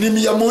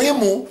ni ya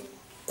muhimu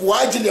kwa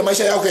ajili ya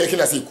maisha yako ya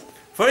kila siku.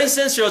 For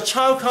instance, your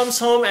child comes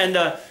home and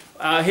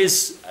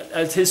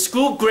his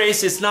school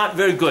grades is not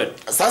very good.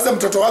 Sasa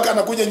mtoto wako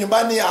anakuja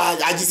nyumbani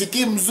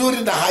hajisikii mzuri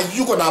na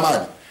hayuko na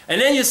amani.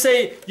 And then you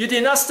say you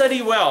did not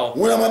study well.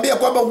 Unamwambia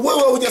kwamba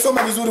wewe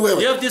hujasoma vizuri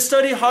wewe. You have to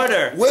study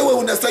harder. Wewe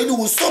unastahili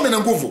usome na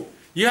nguvu.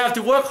 You have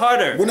to work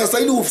harder.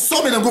 Unastahili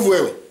usome na nguvu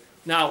wewe.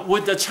 Now,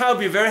 would the child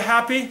be very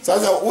happy?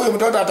 Sasa huyo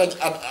mtoto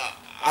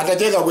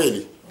atacheka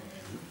kweli.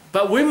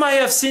 But we might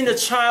have seen the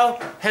child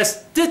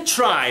did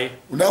try.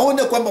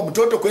 Unaona kwamba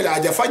mtoto kweli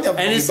hajafanya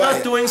vizuri. And it's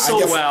not doing so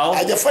well.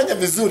 Hajafanya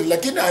vizuri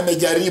lakini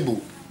amejaribu.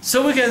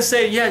 So we can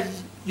say, yeah,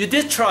 you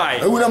did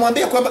try.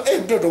 Unamwambia kwamba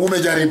mtoto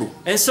umejaribu.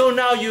 And so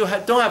now you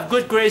don't have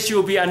good grades, you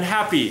will be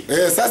unhappy.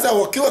 Sasa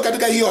ukiwa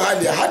katika hiyo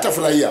hali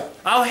hatafurahia.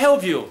 I'll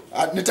help you.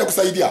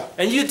 Nitakusaidia.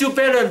 And you do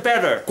better and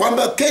better.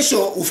 Kwamba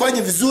kesho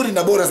ufanye vizuri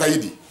na bora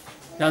zaidi.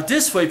 Now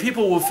this way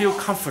people will feel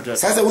comforted.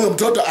 Sasa huyo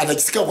mtoto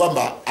anajisikia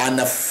kwamba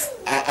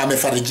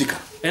amefarijika.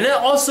 And then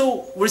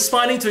also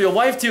responding to your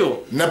wife too.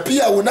 Na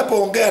pia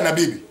unapoongea na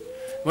bibi.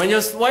 When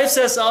your wife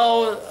says,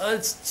 "Oh,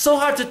 it's so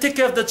hard to take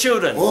care of the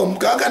children."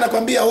 Mkaka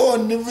anakuambia,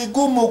 ni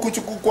vigumu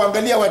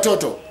kuangalia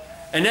watoto.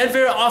 And then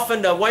very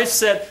often the wife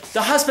said, "The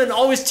husband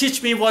always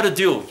teach me what to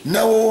do."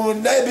 Na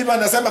naye bibi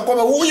anasema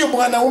kwamba huyu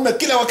mwanaume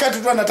kila wakati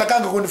tu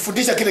anatakanga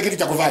kunifundisha kile kitu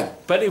cha kufanya.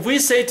 But if we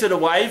say to the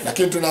wife,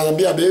 lakini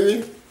tunaambia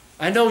baby,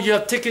 I know you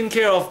have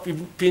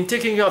been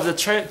taking care of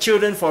the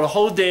children for a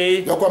whole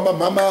day. Ya kwamba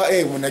mama,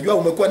 unajua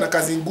umekuwa na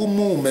kazi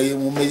ngumu,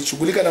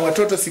 umeshughulika na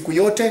watoto siku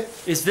yote.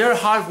 It's very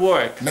hard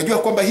work. Najua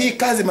kwamba hii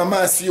kazi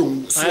mama sio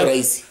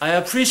rahisi. I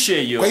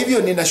appreciate you. Kwa hivyo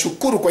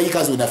ninashukuru kwa hii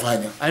kazi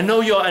unafanya. I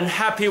know you're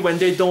unhappy when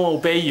they don't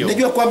obey you.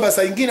 Najua kwamba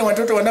saa nyingine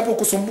watoto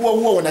wanapokusumbua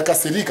huwa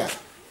wanakasirika.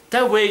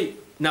 That way,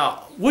 now,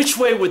 which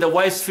way would the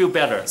wife feel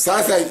better?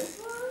 Sasa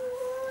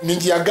ni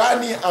njia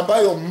gani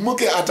ambayo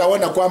mke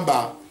ataona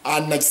kwamba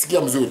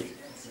anasikia mzuri?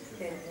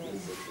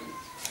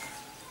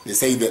 They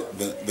say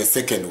the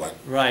second one.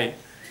 Right.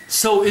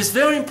 So it's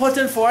very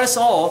important for us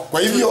all.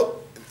 Kwa hivyo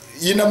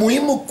ina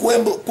muhimu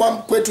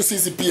kwetu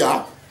sisi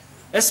pia,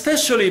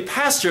 especially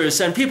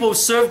pastors and people who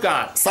serve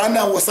God.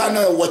 Sana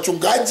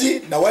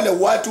wachungaji na wale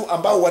watu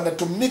ambao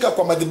wanatumika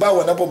kwa madhabahu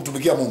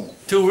wanapomtumikia Mungu.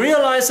 To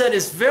realize that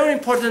it's very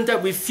important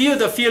that we feel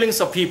the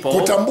feelings of people.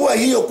 Kutambua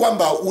hiyo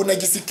kwamba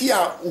unajisikia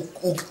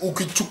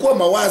ukichukua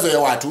mawazo ya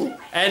watu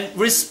and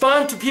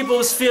respond to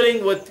people's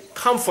feeling with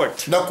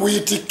comfort. Na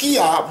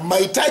kuitikia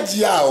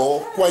mahitaji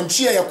yao kwa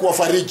njia ya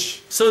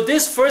kuwafariji. So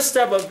this first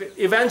step of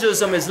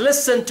evangelism is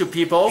listen to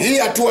people. Hii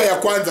hatua ya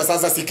kwanza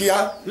sasa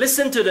sikia.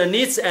 Listen to the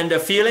needs and the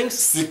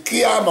feelings.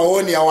 Sikia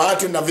maoni ya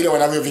watu na vile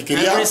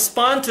wanavyofikiria. And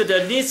respond to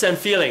the needs and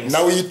feelings.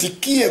 Na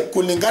uitikie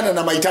kulingana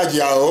na mahitaji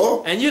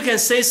yao. And you can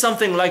say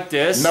something like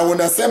this. Na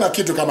unasema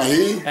kitu kama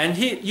hii. And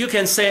you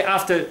can say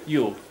after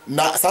you.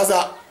 Na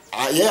sasa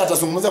yeye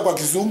atazungumza kwa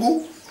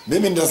Kizungu,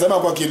 mimi nitasema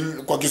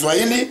kwa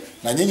Kiswahili,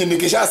 na nyinyi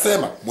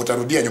nikishasema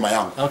mtarudia nyuma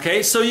yangu.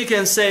 Okay, so you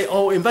can say,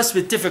 oh, it must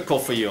be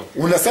difficult for you.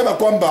 Unasema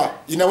kwamba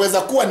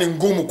inaweza kuwa ni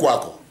ngumu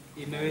kwako.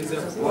 Inaweza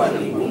kuwa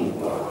ni ngumu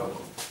kwako.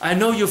 I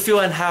know you feel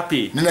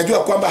unhappy.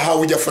 Ninajua kwamba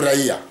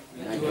haujafurahia.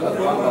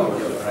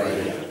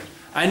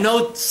 I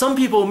know some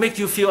people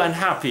make you feel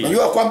unhappy.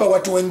 Najua kwamba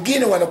watu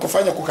wengine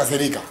wanakufanya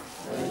kukasirika.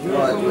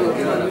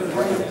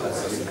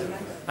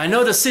 I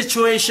know the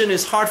situation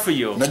is hard for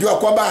you. Najua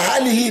kwamba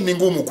hali hii ni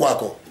ngumu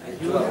kwako.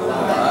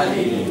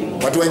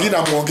 Watu wengine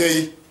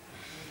hamuongei.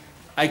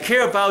 I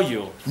care about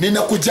you.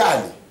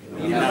 Ninakujali.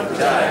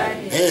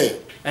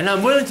 And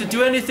I'm willing to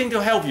do anything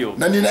to help you.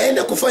 Na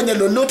ninaenda kufanya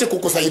lolote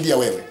kukusaidia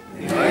wewe.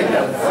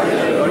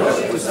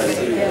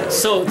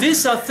 So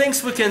these are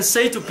things we can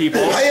say to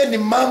people. Haya ni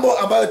mambo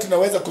ambayo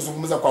tunaweza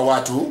kuzungumza kwa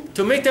watu.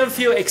 To make them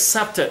feel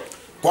accepted.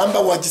 Kwamba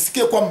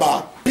wajisikie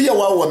kwamba pia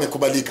wao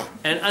wamekubalika.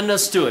 And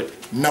understood.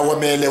 Na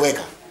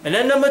wameeleweka. And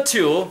then number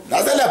 2.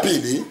 Sasa la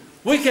pili,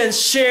 we can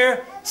share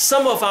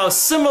some of our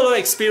similar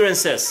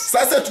experiences.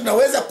 Sasa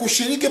tunaweza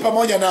kushiriki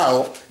pamoja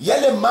nao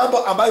yale mambo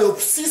ambayo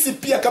sisi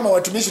pia kama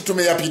watumishi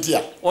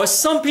tumeyapitia. Or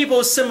some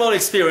people's similar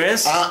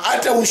experience.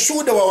 Hata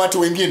ushuhuda wa watu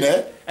wengine.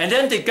 And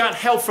then they got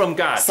help from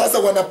God. Sasa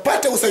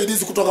wanapata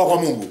usaidizi kutoka kwa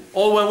Mungu.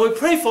 Or when we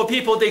pray for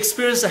people, they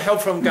experience the help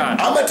from God.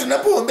 Ama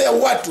tunapoombea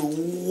watu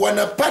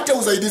wanapata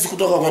usaidizi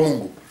kutoka kwa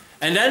Mungu.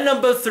 And then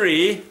number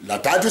 3, la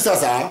tatu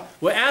sasa,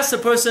 we ask the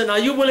person, are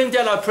you willing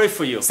that I pray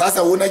for you?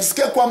 Sasa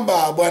unajisikia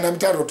kwamba Bwana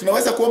Mtaro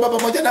tunaweza kuomba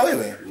pamoja na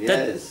wewe?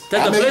 That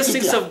the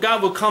blessings of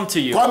God will come to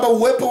you. Kwamba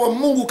uwepo wa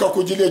Mungu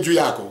kakujilia juu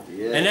yako.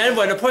 And then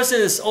when the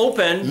person is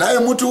open, naye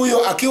mtu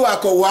huyo akiwa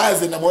ako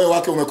wazi na moyo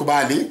wake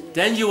umekubali,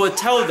 then you will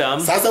tell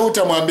them, sasa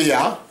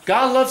utamwambia,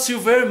 God loves you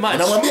very much.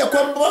 Unamwambia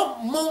kwamba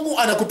Mungu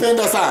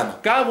anakupenda sana.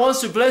 God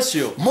wants to bless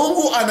you.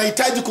 Mungu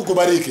anahitaji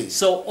kukubariki.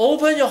 So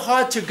open your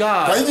heart to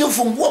God. Kwa hivyo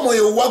fungua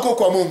moyo wako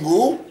kwa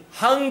Mungu.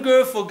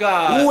 Hunger for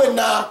God. Uwe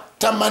na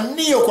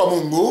tamanio kwa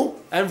Mungu.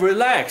 And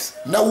relax.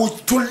 Na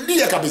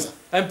utulie kabisa.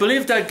 And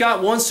believe that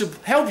God wants to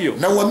help you.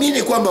 Na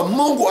uamini kwamba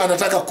Mungu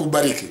anataka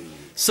kukubariki.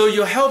 So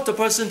you help the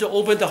person to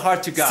open the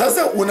heart to God.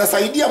 Sasa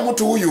unasaidia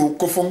mtu huyu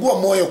kufungua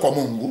moyo kwa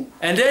Mungu.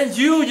 And then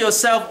you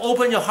yourself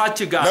open your heart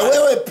to God. Na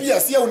wewe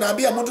pia si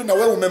unaambia mtu na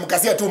wewe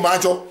umemkasia tu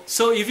macho.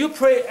 So if you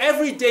pray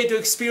every day to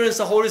experience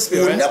the Holy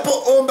Spirit,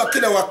 unapoomba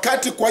kila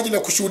wakati kwa ajili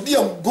ya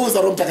kushuhudia nguvu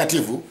za Roho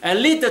Mtakatifu, and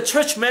lead the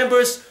church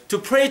members to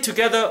pray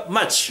together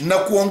much, na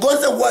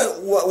kuongoza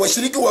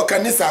washiriki wa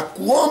kanisa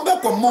kuomba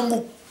kwa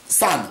Mungu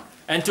sana,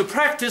 and to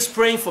practice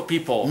praying for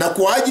people, na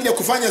kwa ajili ya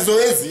kufanya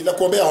zoezi la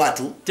kuombea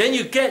watu, then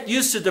you get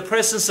used to the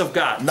presence of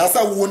God. Na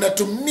sasa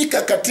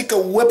unatumika katika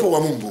uwepo wa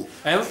Mungu.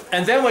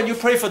 And then when you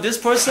pray for this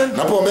person,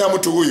 unapoombea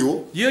mtu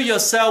huyu, you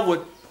yourself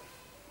would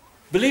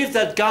believe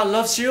that God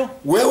loves you.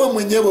 Wewe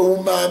mwenyewe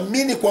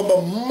unaamini kwamba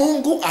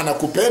Mungu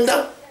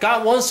anakupenda.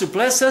 God wants to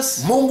bless us.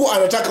 Mungu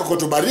anataka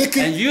kutubariki.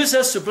 And use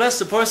us to bless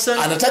the person.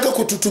 Anataka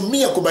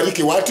kututumia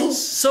kubariki watu.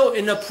 So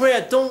in a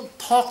prayer, don't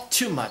talk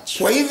too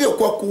much. Kwa hivyo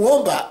kwa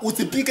kuomba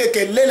usipike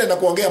kelele na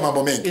kuongea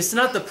mambo mengi. It's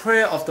not the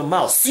prayer of the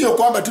mouth. Sio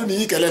kwamba tu ni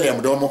hii kelele ya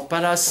mdomo.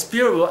 But our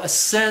spirit will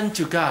ascend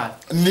to God.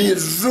 Ni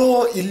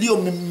roho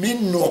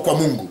iliyomiminwa kwa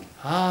Mungu.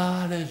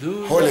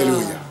 Hallelujah.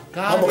 Hallelujah.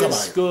 God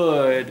is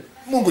good.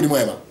 Mungu ni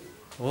mwema.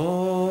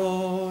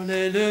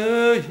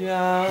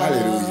 Hallelujah.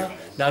 Hallelujah.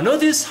 Now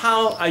notice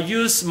how I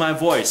use my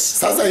voice.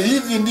 Sasa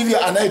hivi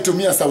ndivyo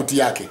anayetumia sauti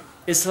yake.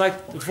 It's like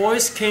the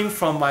voice came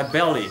from my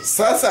belly.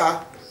 Sasa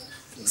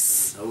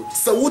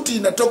sauti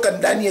inatoka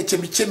ndani ya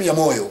chemichemi ya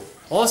moyo.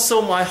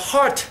 Also my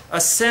heart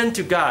ascend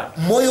to God.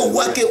 Moyo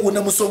wake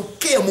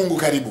unamsongea Mungu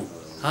karibu.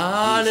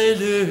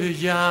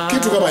 Hallelujah.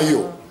 Kitu kama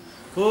hiyo.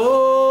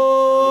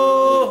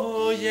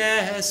 Oh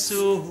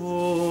Yesu.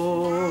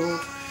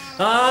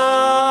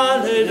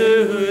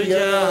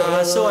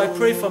 Hallelujah. So I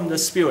pray from the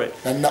Spirit.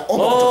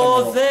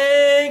 Oh,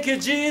 thank you,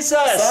 Jesus.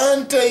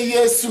 Asante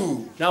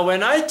Yesu. Now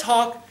when I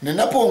talk,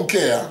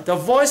 ninapoongea, the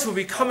voice will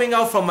be coming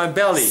out from my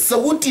belly.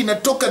 Sauti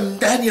inatoka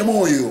ndani ya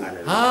moyo.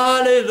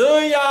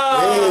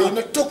 Hallelujah.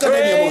 Inatoka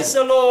ndani ya moyo. Praise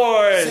the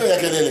Lord. Sio ya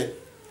kelele.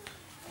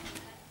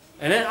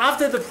 And then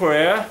after the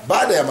prayer,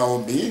 baada ya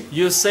maombi,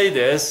 you say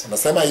this.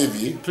 Unasema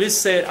hivi. Please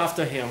say it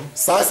after him.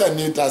 Sasa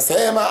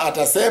nitasema,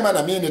 atasema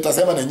na mimi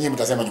nitasema na nyinyi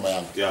mtasema nyuma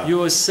yangu.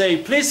 You will say,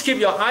 please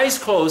keep your eyes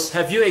closed.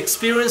 Have you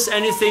experienced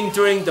anything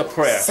during the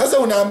prayer? Sasa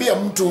unaambia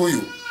mtu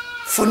huyu,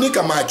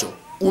 funika macho.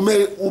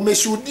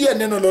 Umeshuhudia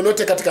neno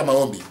lolote katika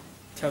maombi?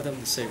 Tell them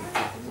the same.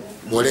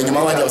 Bole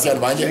nyuma wanja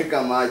usianbanje.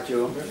 Funika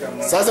macho.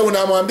 Sasa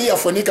unamwambia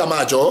funika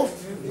macho.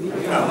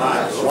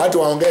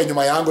 Watu waongee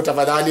nyuma yangu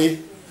tafadhali.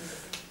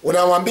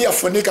 Unamwambia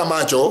funika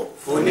macho.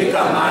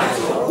 Funika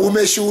macho.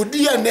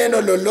 Umeshuhudia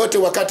neno lolote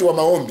wakati wa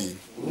maombi?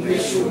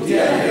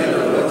 Umeshuhudia neno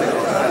lolote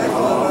wakati wa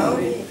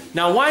maombi?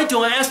 Now why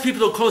do I ask people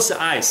to close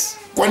their eyes?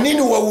 Kwa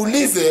nini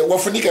waulize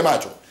wafunike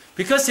macho?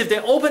 Because if they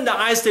open their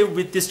eyes, they will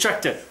be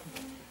distracted.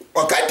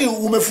 Wakati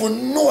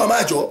umefunua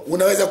macho,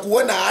 unaweza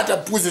kuona hata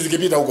puzi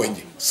zikipita huko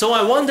nje. So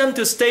I want them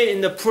to stay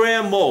in the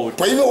prayer mode.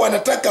 Kwa hivyo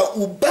wanataka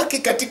ubaki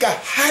katika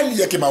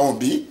hali ya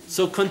kimaombi.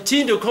 So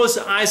continue to close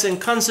the eyes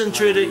and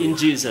concentrate in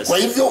Jesus. Kwa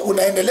hivyo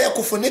unaendelea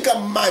kufunika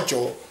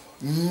macho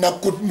na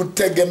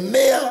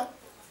kumtegemea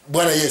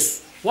Bwana Yesu.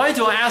 Why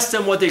do I ask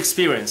them what they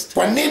experienced?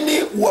 Kwa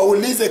nini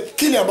waulize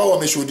kile ambao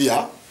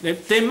wameshuhudia?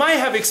 They might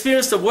have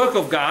experienced the work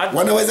of God.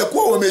 Wanaweza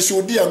kuwa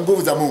wameshuhudia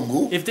nguvu za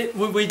Mungu. If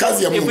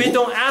we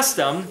don't ask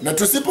them, na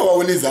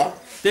tusipowauliza,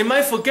 they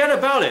might forget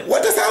about it.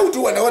 Watasahau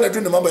tu, wanaona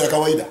tu ni mambo ya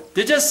kawaida.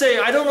 They just say,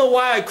 I don't know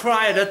why I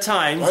cry at that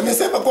time.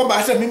 Wanasema kwamba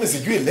hata mimi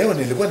sijui leo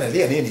nilikuwa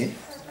nalia nini.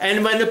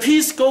 And when the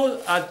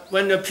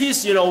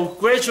peace,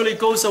 gradually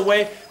goes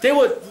away, they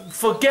would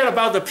forget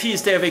about the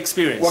peace they have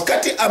experienced.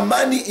 Wakati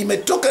amani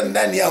imetoka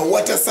ndani yao,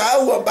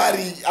 watasahau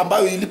habari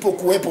ambayo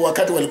ilipokuwepo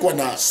wakati walikuwa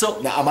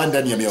na amani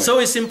ndani ya mioyo.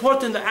 So it's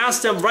important to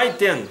ask them right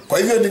then. Kwa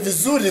hivyo ni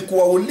vizuri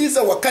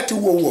kuwauliza wakati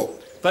huo huo.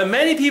 But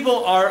many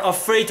people are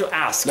afraid to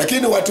ask.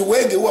 Lakini watu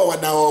wengi huwa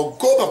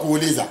wanaogopa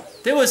kuuliza.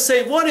 They will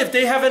say, what if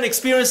they haven't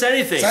experienced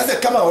anything? Sasa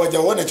kama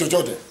hawajaona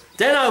chochote,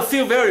 then I'll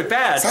feel very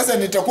bad. Sasa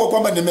nitakuwa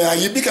kwamba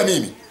nimeaibika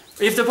mimi.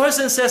 If the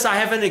person says, I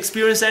haven't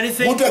experienced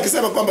anything, Mtu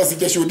akisema kwamba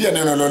sijashuhudia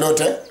neno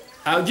lolote,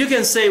 you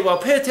can say, well,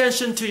 pay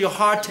attention to your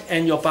heart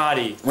and your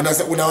body.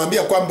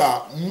 Unawaambia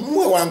kwamba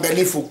muwe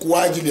waangalifu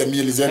kwa ajili ya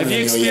miili zenu na Have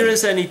you mioyo yenu.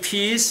 experienced any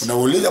peace?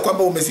 Unauliza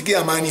kwamba umesikia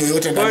amani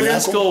yoyote ndani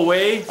Burdens go yako,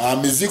 away.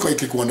 miziko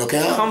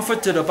ikikuondokea,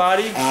 Comfort to the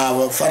body.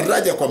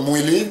 faraja kwa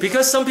mwili.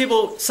 Because some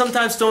people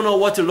sometimes don't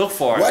know what to look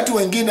for. Watu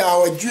wengine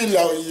hawajui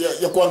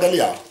ya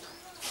kuangalia.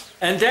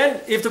 And then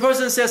if the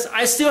person says,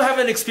 I still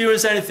haven't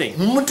experienced anything,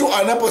 Mtu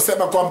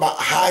anaposema kwamba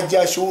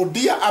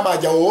hajashuhudia ama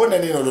hajaona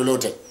neno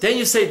lolote, then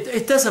you say,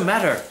 it doesn't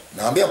matter.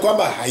 naambia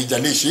kwamba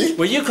haijalishi.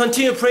 When you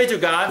continue to pray to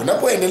God,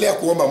 Unapoendelea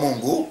kuomba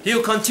Mungu, He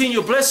will continue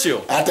to bless you.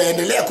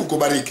 ataendelea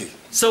kukubariki.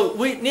 So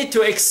we need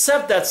to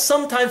accept that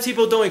sometimes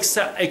people don't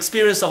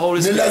experience the Holy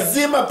Ni Spirit.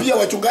 lazima pia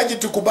wachungaji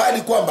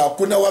tukubali kwamba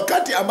kuna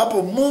wakati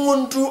ambapo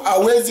mtu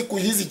hawezi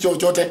kuhisi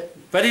chochote.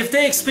 But if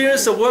they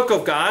experience the work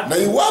of God, Na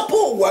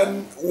iwapo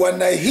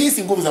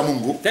wanahisi nguvu za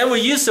Mungu, then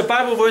we use the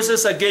Bible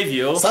verses I gave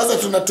you sasa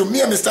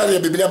tunatumia mistari ya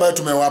Biblia ambayo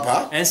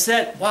tumewapa. and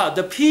said, wow,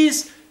 the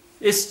peace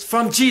is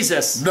from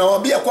Jesus.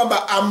 Nawaambia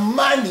kwamba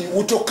amani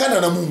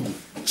hutokana na Mungu.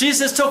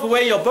 Jesus took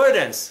away your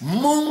burdens.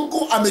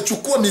 Mungu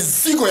amechukua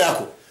mizigo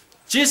yako.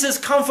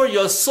 Jesus comfort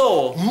your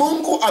soul.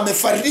 Mungu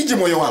amefariji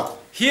moyo wako.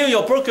 Heal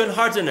your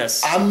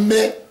brokenheartedness.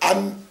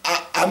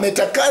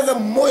 Ametakaza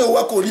moyo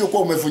wako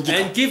uliokuwa umevunjika.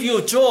 And give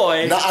you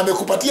joy. Na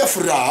amekupatia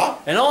furaha.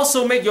 And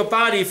also make your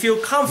body feel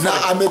comfort.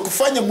 Na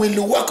amekufanya mwili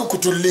wako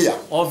kutulia.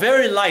 Or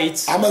very light.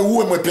 Ama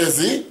uwe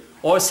mwepesi.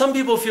 Or some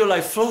people feel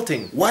like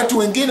floating. Watu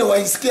wengine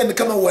waisikia ni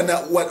kama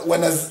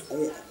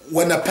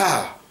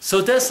wanapaa.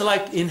 So that's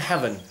like in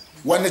heaven.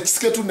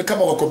 Wanasikia tu ni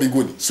kama wako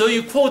mbinguni. So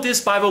you quote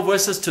these Bible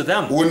verses to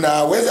them.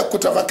 Unaweza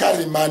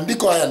kutafakari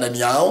maandiko haya ndani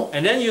yao.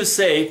 And then you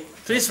say,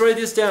 please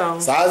write this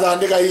down. Sasa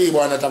andika hii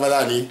bwana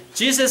tafadhali.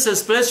 Jesus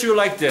has blessed you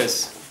like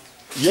this.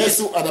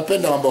 Yesu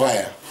anapenda mambo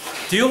haya.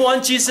 Do you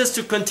want Jesus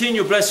to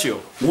continue bless you?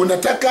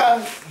 Unataka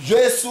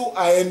Yesu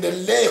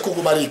aendelee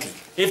kukubariki.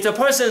 If the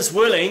person is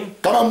willing,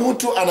 kama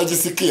mtu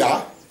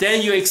anajisikia,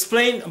 then you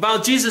explain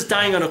about Jesus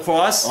dying on the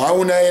cross.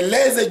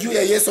 Unaeleza juu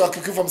ya Yesu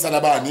akikufa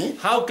msalabani.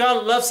 How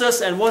God loves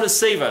us and wants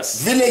to save us.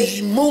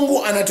 Vile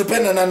Mungu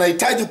anatupenda na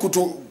anahitaji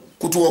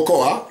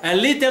kutuokoa.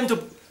 And lead them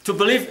to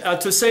believe,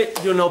 to say,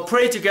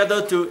 pray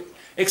together to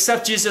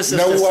accept Jesus as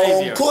na the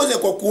Savior. waongoze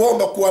kwa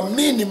kuomba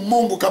kuamini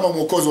Mungu kama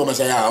mwokozi wa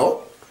maisha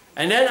yao.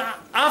 And then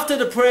after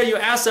the prayer you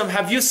ask them,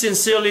 have you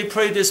sincerely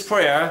prayed this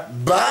prayer?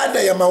 Baada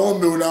ya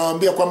maombi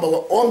unawaambia kwamba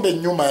waombe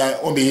nyuma ya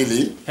ombi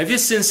hili. Have you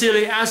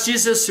sincerely asked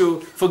Jesus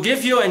to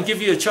forgive you and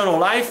give you eternal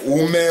life?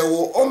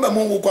 Umeomba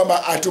Mungu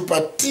kwamba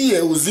atupatie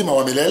uzima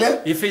wa milele?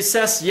 If he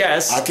says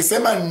yes,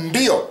 akisema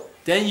ndio,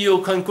 then you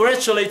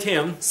congratulate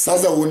him.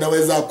 Sasa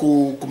unaweza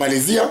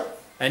kumalizia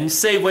and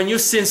say, when you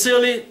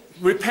sincerely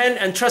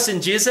repent and trust in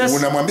Jesus,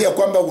 unamwambia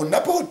kwamba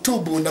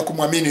unapotubu na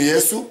kumwamini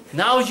Yesu,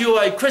 now you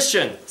are a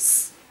Christian.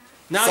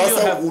 Now you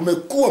sasa have,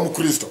 umekuwa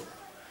Mkristo.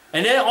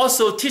 and then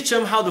also teach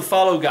them how to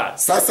follow God.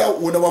 Sasa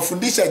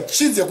unawafundisha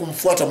jinsi ya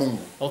kumfuata Mungu.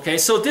 Okay,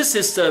 so this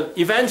is the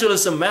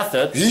evangelism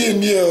method. Hii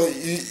ndio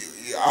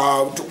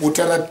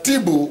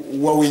utaratibu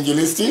wa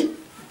uinjilisti.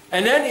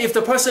 And then if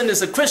the person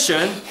is a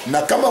Christian,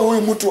 na kama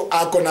huyu mtu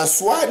ako na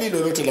swali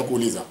lolote la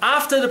kuuliza,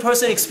 after the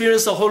person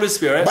experiences the Holy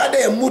Spirit, baada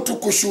ya mtu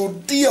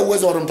kushuhudia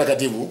uwezo wa Roho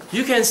Mtakatifu,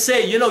 you can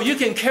say, you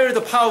can carry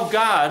the power of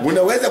God.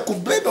 Unaweza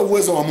kubeba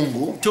uwezo wa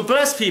Mungu to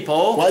bless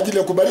people. Kwa ajili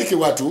ya kubariki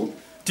watu.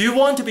 Do you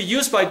want to be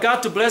used by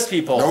God to bless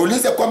people?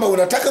 Nauliza kwamba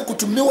unataka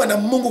kutumiwa na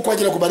Mungu kwa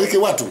ajili ya kubariki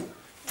watu.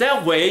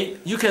 That way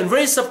you can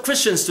raise up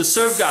Christians to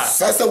serve God.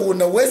 Sasa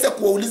unaweza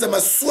kuwauliza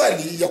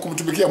maswali ya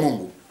kumtumikia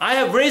Mungu. I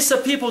have raised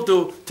up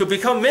people to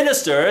become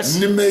ministers.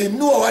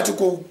 Nimeinua watu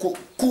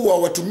kuwa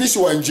watumishi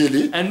wa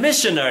Injili and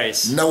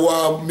missionaries. Na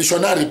wa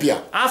missionary pia.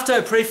 After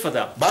I pray for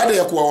them. Baada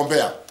ya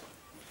kuwaombea.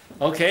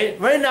 Okay,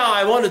 right now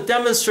I want to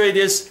demonstrate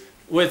this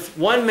with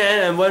one man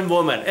and one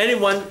woman.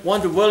 Anyone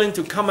willing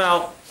to come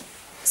out?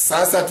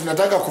 Sasa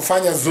tunataka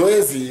kufanya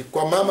zoezi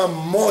kwa mama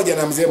mmoja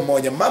na mzee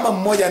mmoja. Mama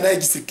mmoja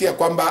anayejisikia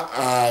kwamba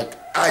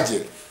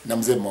aje na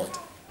mzee mmoja.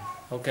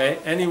 Okay,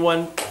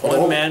 anyone,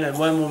 one man and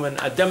one woman.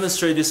 I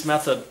demonstrate this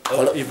method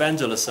of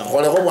evangelism.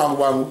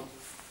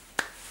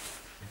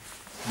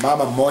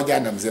 Mama mmoja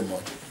na mzee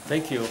mmoja.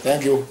 Thank you.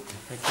 Thank you.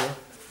 Thank you.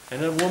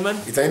 And a woman?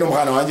 Itaino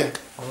mkana wanje.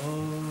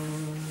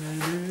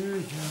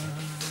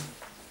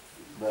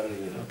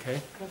 Okay.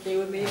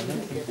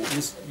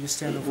 You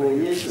stand over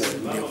here.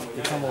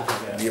 You come over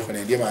there. You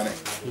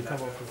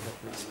come over here,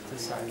 please.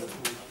 This side.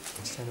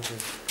 Stand over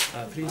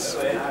here. Please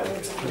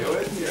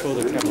control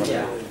the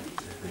camera.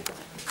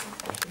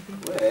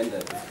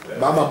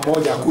 Mama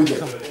mmoja akuje.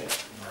 You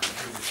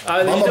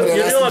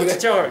don't have to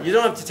tell her. You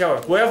don't have to tell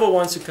her. Whoever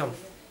wants to come.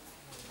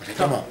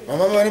 Come on.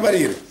 Mama anybody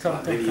here?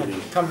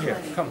 Come here.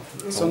 Come.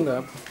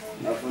 Songa.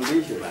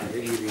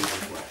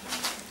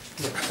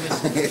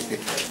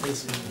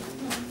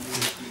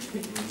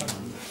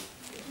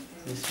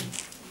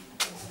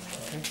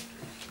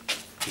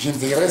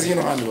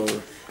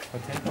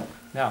 Okay.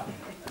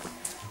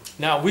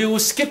 Now we will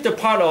skip the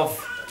part of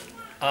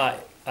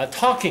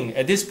talking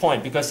at this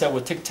point because that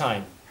will take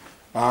time.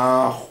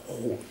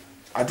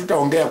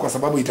 Hatutaongea kwa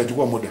sababu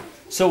itachukua muda.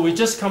 So we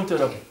just come to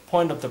the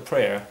point of the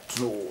prayer.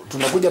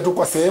 Tunakuja tu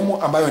kwa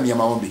sehemu ambayo ni ya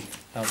maombi.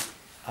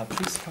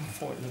 Please come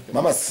forward.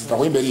 Mama,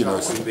 sitakuimba hilo.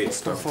 Okay,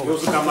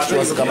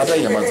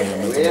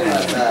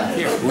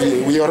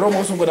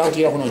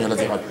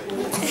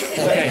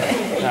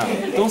 now,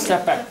 don't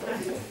step back.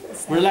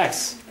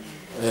 Relax.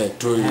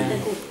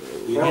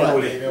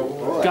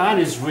 God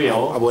is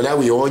real.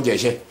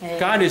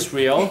 God is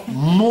real.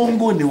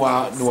 Mungu ni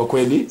wa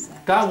kweli.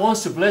 God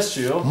wants to bless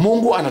you.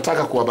 Mungu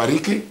anataka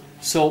kuwabariki.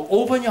 So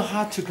open your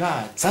heart to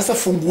God. Sasa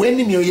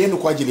fungueni mioyo yenu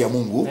kwa ajili ya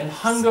Mungu. And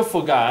hunger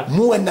for God.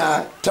 Muwe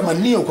na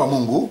tamanio kwa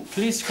Mungu.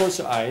 Please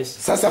close your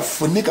eyes. Sasa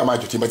funika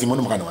macho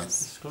timbatimoni mkana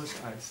wazi. Close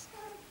your eyes.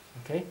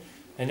 Okay?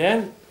 And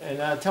then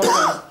tell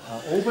them,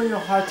 open your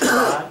heart to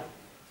God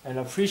and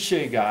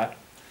appreciate God.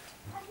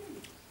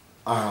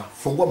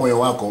 Fungua moyo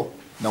wako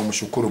na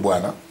umshukuru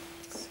Bwana.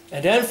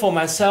 And then for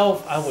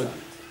myself, I would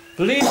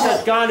believe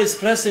that God is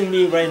blessing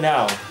me right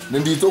now.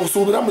 Ndito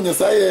kusubira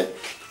munyesaye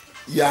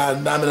ya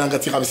namelanga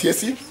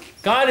tikamsiesi.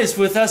 God is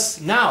with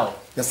us now.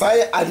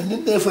 Nyesaye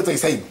alininde efota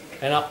isaini.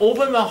 And I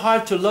open my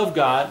heart to love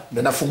God.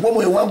 Na nafungua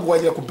moyo wangu kwa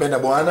ajili ya kumpenda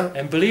Bwana.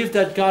 And believe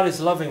that God is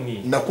loving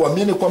me. Na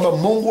kuamini kwamba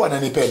Mungu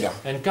ananipenda.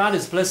 And God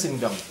is blessing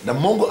them. Na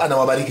Mungu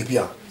anawabariki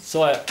pia.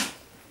 So I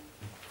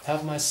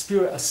have my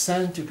spirit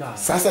ascend to God.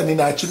 Sasa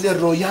ninaachilia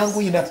roho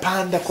yangu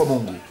inapanda kwa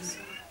Mungu.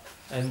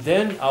 And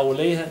then I will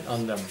lay hand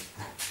on them.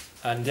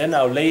 And then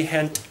I'll lay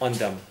hand on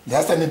them.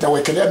 Sasa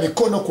nitawekelea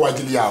mikono kwa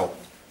ajili yao.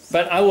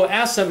 But I will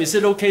ask them, is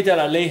it okay that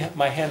I lay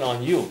my hand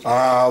on you?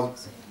 I'll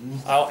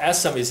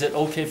ask them, is it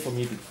okay for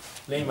me to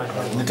lay my hand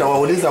on you?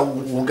 Nitawauliza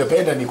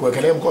ungependa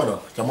nikuwekelee mkono?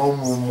 Kama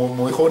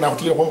mwiko na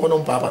kutia kwa mkono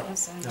mpapa.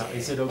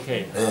 Is it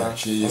okay? Yeah,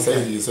 she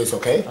says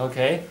okay.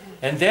 Okay.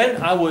 And then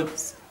I would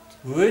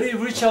really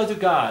reach out to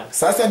God.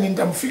 Sasa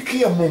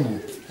nitamfikia Mungu.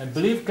 And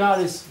believe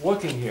God is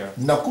working here.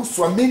 Na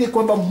kuamini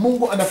kwamba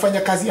Mungu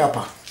anafanya kazi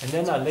hapa. And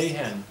then I lay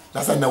hand.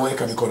 Sasa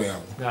naweka mikono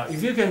yangu. Now,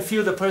 if you can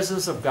feel the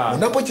presence of God.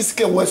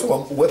 Unapojisikia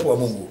uwepo wa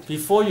Mungu.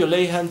 Before you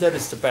lay hand, that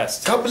is the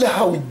best. Kabla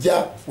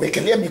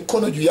haujawekelea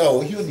mikono juu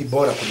yao, hiyo ni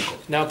bora kuliko.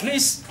 Now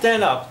please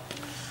stand up.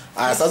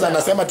 Sasa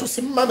nasema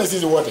tusimame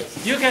sisi wote.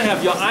 You can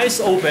have your eyes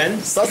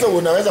open. Sasa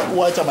unaweza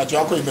kuacha macho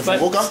yako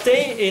imefunguka. But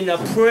stay in a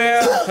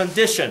prayer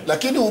condition.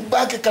 Lakini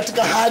ubaki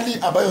katika hali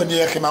ambayo ni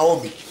ya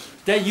kimaombi.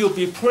 That you'll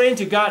be praying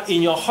to God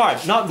in your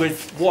heart, not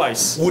with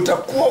voice.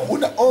 Utakuwa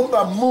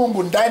unaomba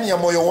Mungu ndani ya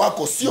moyo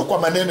wako, sio kwa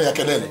maneno ya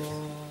kelele.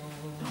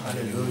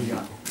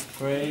 Hallelujah.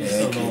 Praise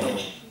the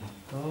Lord.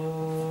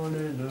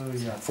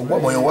 Hallelujah. Fungua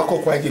moyo wako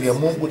kwa ajili ya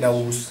Mungu na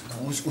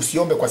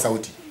usiombe kwa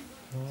sauti.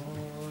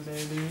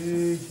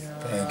 Hallelujah.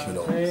 Thank you,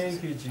 Lord.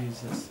 Thank you,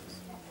 Jesus.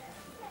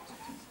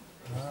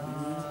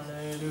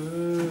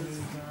 Hallelujah.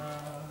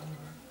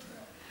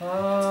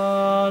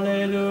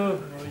 Hallelujah.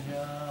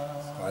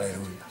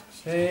 Hallelujah.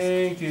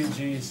 Thank you,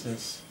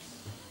 Jesus.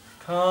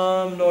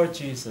 Come, Lord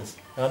Jesus.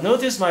 Now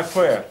notice my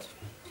prayer.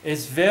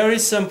 It's very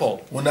simple.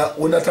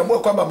 Unatambua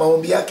kwamba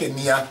maombi yake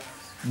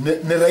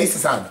ni rahisi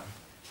sana.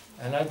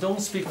 And I don't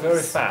speak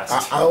very fast.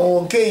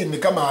 Aongei ni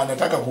kama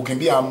anataka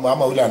kukimbia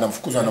ama ule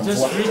anamfukuza na mvua.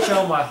 Just reach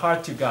out my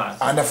heart to God.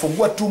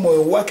 Anafungua tu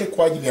moyo wake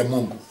kwa ajili ya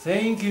Mungu.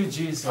 Thank you,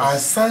 Jesus.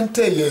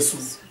 Asante Yesu.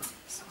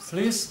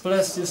 Please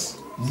bless this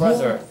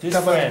brother, this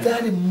friend.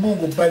 Tafadhali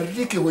Mungu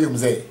bariki huyu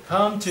mzee.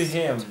 Come to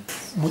him.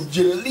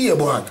 Mjalie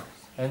Bwana.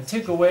 And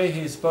take away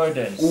his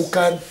burdens.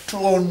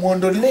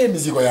 Ukamwondolee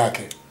mizigo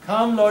yake.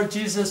 Come, Lord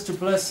Jesus, to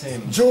bless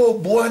him. Njoo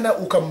Bwana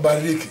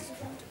ukambariki.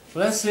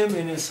 Bless him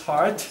in his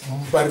heart.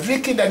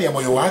 Mbariki ndani ya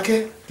moyo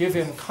wake. Give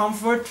him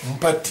comfort.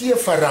 Mpatie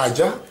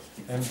faraja.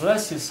 And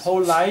bless his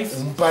whole life.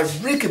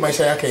 Mbariki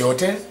maisha yake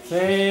yote.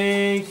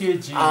 Thank you,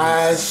 Jesus.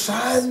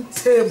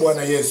 Asante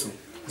Bwana Yesu.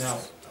 Now,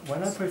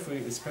 when I pray for you,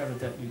 it's better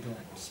that you don't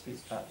speak.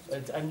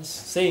 I'm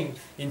saying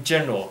in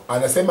general.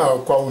 Anasema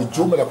kwa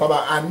ujumla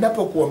kwamba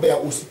anapokuombea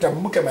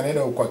usitamke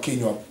maneno kwa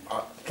kinywa,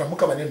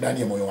 tamka maneno ndani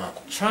ya moyo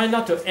wako. Try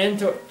not to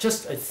enter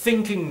just a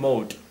thinking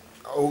mode.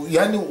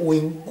 Yaani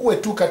uingie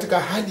tu katika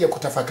hali ya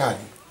kutafakari.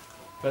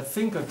 But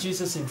think of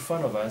Jesus in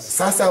front of us.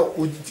 Sasa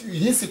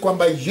ujihisi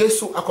kwamba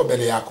Yesu ako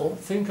mbele yako.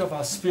 Think of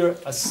our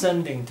spirit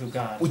ascending to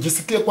God.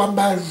 Ujisikie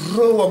kwamba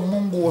roho wa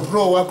Mungu,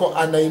 roho wako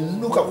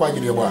anainuka kwa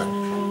ajili ya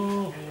Bwana.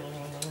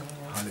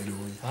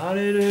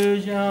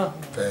 Hallelujah.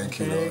 Thank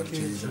you, Lord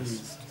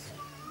Jesus.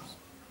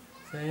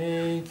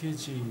 Thank you,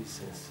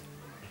 Jesus.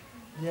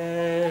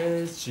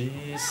 Yes,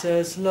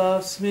 Jesus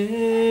loves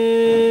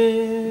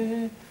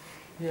me.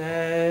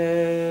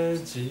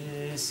 Yes,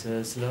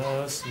 Jesus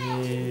loves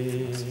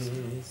me.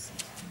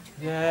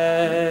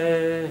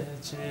 Yes,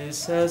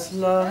 Jesus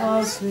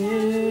loves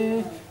me.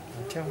 I'll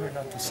tell her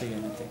not to say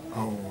anything.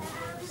 Oh,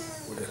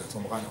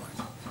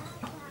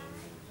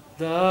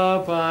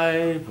 The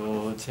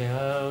Bible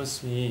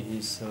tells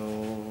me so.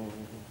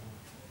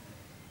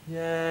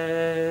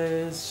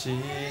 Yes,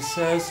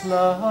 Jesus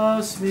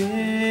loves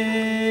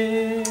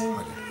me.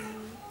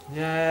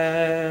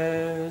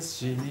 Yes,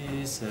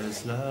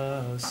 Jesus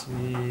loves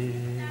me.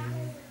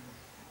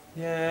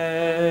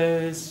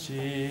 Yes,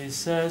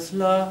 Jesus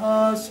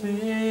loves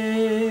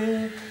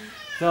me.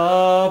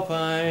 The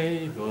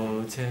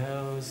Bible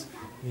tells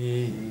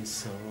me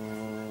so.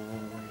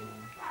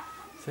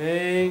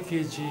 Thank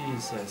you,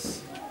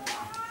 Jesus.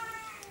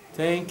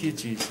 Thank you,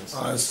 Jesus.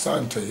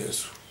 Asante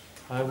Yesu.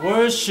 I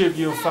worship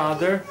you,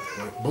 Father.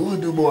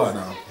 Budu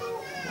Bwana.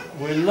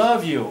 We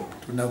love you.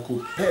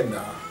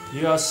 Tunakupenda.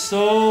 You are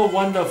so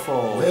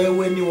wonderful.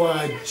 Wewe ni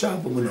wa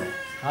ajabu mno.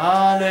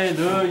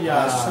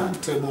 Hallelujah.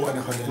 Asante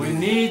Bwana, haleluya. We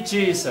need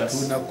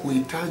Jesus.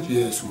 Tunakuhitaji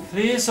Yesu.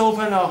 Please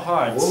open our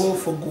hearts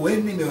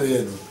Fungueni mioyo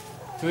yenu.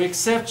 to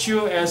accept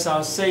you as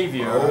our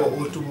Savior,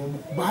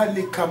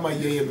 Utumkubali kama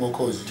yeye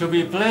Mwokozi. to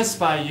be blessed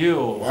by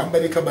you. Kwamba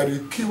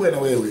nikabarikiwe na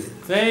wewe.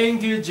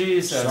 Thank you,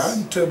 Jesus.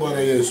 Asante Bwana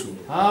Yesu.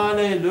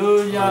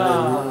 Hallelujah.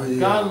 Hallelujah.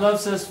 God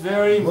loves us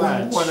very much.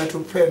 Mungu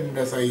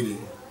anatupenda zaidi.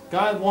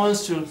 God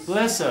wants to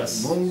bless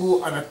us.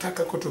 Mungu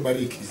anataka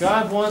kutubariki.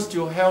 God wants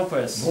to help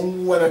us.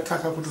 Mungu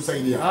anataka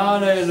kutusaidia.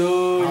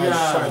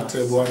 Hallelujah.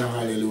 Asante Bwana,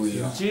 haleluya.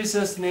 In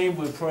Jesus' name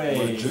we Kwa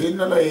pray.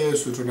 jina la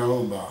Yesu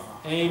tunaomba.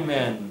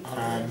 Amen.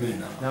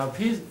 Amina. Now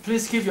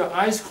please keep your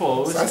eyes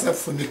closed. Sasa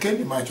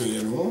funikeni macho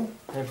yenu.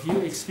 Have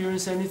you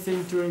experienced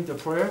anything during the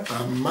prayer?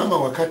 Mama,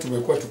 wakati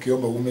umekuwa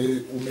tukiomba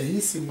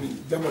umehisi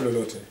jambo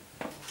lolote?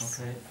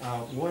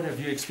 Okay. What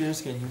have you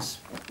experienced? Can you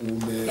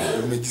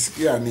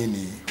Umejisikia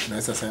nini?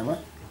 Unaweza sema?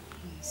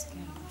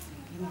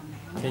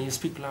 Can you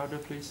speak louder,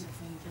 please?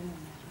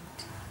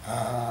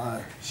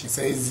 She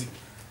says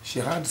she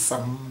had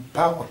some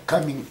power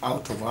coming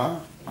out of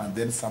her and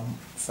then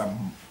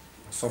some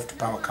soft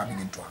power coming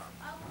into her.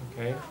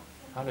 Okay.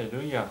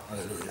 Hallelujah.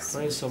 Hallelujah.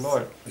 Praise the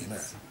Lord. Amen.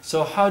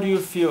 So how do you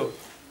feel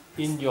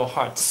in your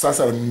heart?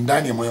 Sasa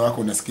ndani ya moyo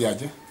wako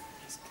unasikiaje?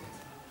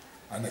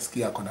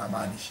 Anasikia kuna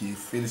amani. She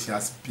feels she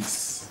has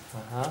peace.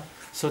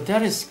 So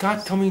that is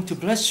God coming to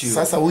bless you.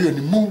 Sasa huyo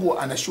ni Mungu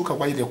anashuka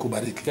kwa ajili ya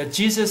kubariki. That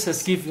Jesus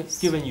has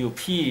given you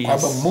peace.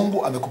 Kwamba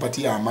Mungu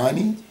amekupatia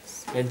amani.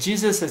 And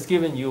Jesus has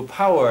given you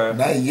power.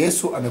 Na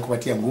Yesu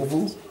amekupatia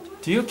nguvu.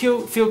 Do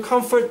you feel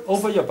comfort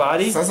over your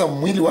body? Sasa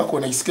mwili wako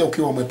unajisikia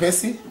ukiwa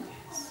mwepesi?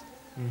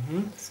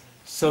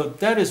 So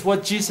that is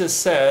what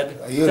Jesus said,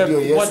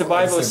 what the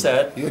Bible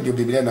said, hiyo ndio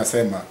Biblia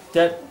inasema.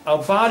 That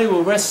our body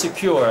will rest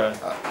secure.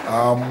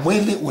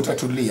 Mwili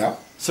utatulia.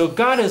 So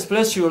God has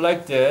blessed you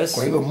like this.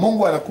 Kwa hivyo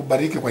Mungu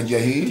anakubariki kwa njia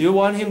hii. Do you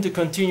want him to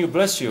continue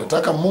bless you?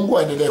 Nataka Mungu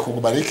aendelee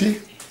kukubariki.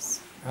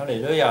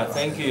 Hallelujah.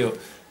 Thank you.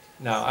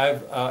 Now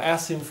I'll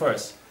ask him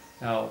first.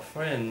 Now,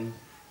 friend,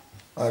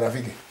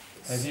 Rafiki,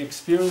 have you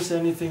experienced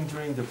anything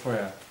during the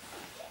prayer?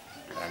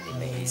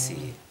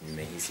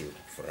 Nimehisi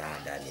furaha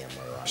ndani ya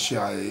moyo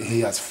wangu.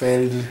 He has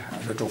felt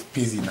a lot of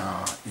peace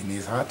in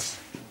his heart.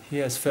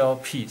 He has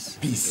felt peace.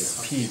 Peace.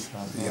 Peace.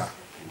 Yeah.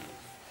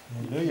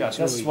 Hallelujah.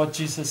 That's what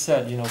Jesus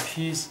said. You know,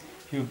 peace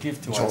he will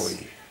give to us.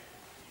 Joy.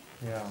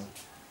 Yeah.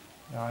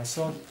 Now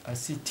I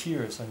see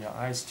tears on your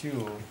eyes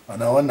too.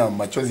 Anaona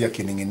machozi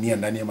yakining'inia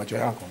ndani ya macho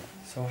yako.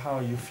 So how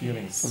are you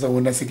feeling? Sasa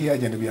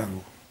unasikiaje ndugu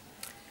yangu?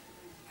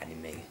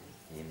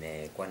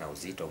 Nimekuwa na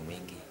uzito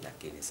mwingi,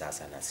 lakini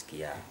sasa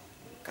nasikia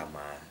kama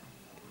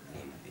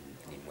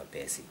ni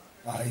mwepesi.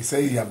 He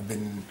said he have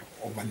been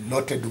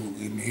overloaded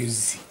in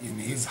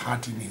his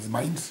heart, in his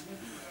mind,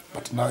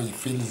 but now he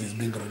feels he's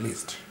being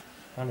released.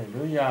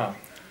 Hallelujah.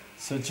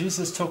 So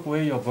Jesus took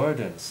away your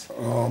burdens.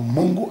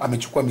 Mungu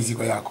amechukua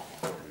mizigo yako.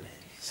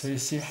 So you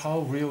see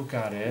how real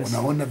God is.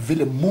 Unaona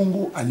vile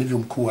Mungu alivyo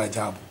mkuu wa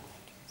ajabu.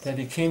 That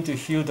he came to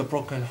heal the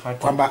broken heart.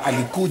 Kwamba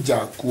alikuja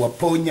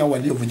kuwaponya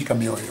waliovunjika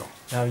mioyo.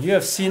 Now you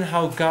have seen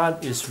how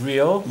God is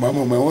real.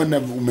 Mama, umeona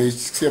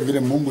umesikia vile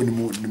Mungu ni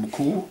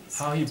mkuu.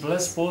 How he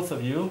blessed both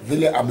of you.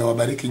 Vile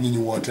amewabariki nyinyi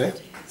wote.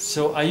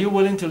 So are you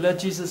willing to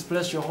let Jesus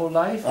bless your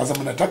whole life? Sasa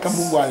mnataka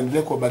Mungu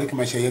aendelee kubariki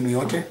maisha yenu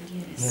yote?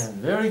 Yeah,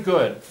 very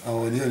good.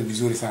 Ndio ni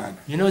vizuri sana.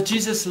 You know,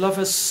 Jesus loves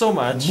us so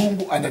much.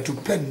 Mungu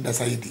anatupenda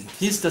zaidi.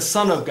 He's the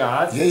Son of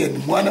God. Yeye ni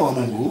mwana wa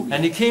Mungu.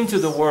 And he came to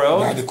the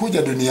world. Na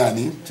alikuja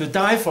duniani to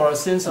die for our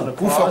sins on the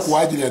kufa cross.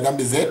 Kwa ajili ya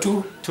dhambi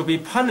zetu. To be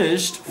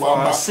punished for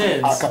our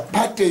sins.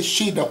 Akapate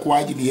shida kwa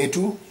ajili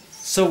yetu.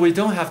 So we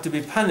don't have to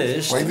be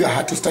punished. Kwa hivyo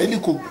hatustahili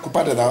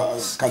kupata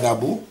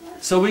adhabu.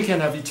 So we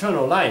can have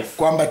eternal life.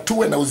 Kwamba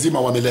tuwe na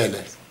uzima wa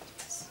milele.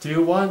 Do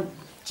you want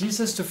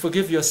Jesus to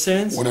forgive your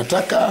sins?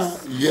 Unataka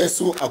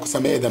Yesu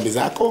akusamehe dhambi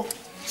zako?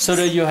 So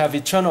that you have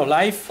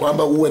eternal life?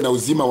 Kwamba uwe na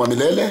uzima wa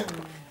milele?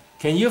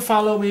 Can you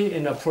follow me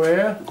in a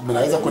prayer?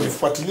 Mnaweza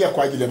kunifuatilia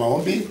kwa ajili ya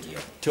maombi?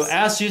 To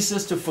ask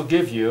Jesus to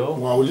forgive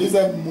you.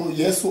 Wauliza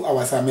Yesu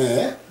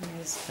awasamehe.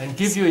 And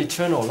give you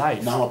eternal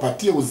life. Na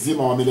wapatie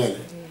uzima wa milele.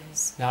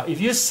 Now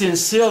if you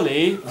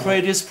sincerely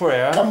pray this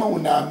prayer, kama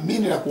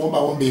unaamini na kuomba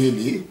ombi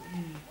hili,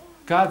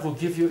 God will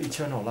give you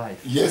eternal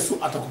life. Yesu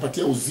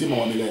atakupatia uzima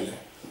wa milele.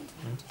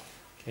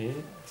 Okay,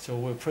 so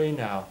we'll pray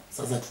now.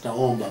 Sasa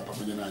tutaomba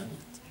pamoja nanyi.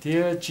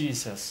 Dear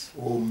Jesus.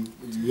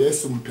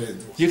 Yesu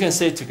mpendwa. You can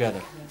say it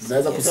together.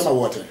 Tunaweza kusema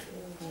wote.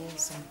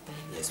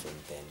 Yesu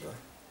mpendwa.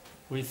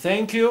 We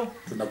thank you.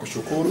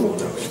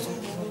 Tunakushukuru.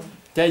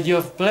 That you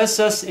have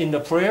blessed us in the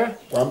prayer.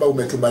 Kwamba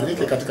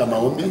umetubariki katika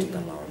maombi.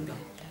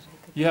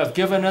 You have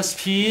given us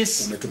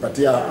peace.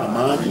 umetupatia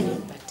amani,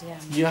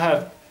 You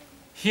have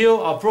healed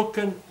our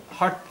broken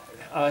heart,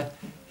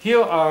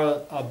 healed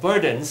our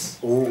burdens,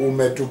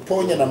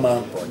 umetuponya na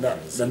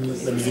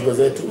mizigo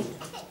zetu,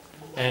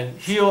 and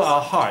heal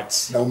our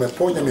hearts, na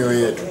umeponya mioyo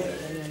yetu,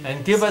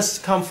 and give us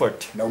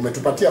comfort. na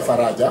umetupatia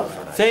faraja.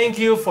 Thank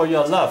you for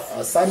your love.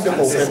 Asante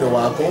kwa upendo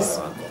wako.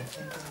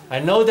 I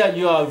know that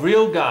you are a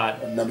real God.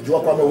 Namjua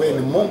kwamba wewe ni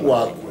Mungu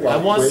wa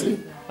kweli.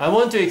 I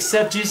want to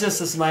accept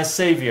Jesus as my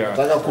Savior.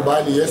 Nataka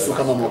kubali Yesu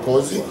kama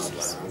Mwokozi.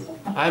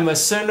 I'm a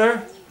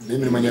sinner.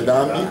 Mimi ni mwenye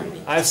dhambi.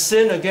 I've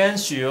sinned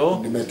against you.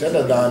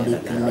 Nimetenda dhambi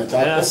kinyume And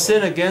I've chako.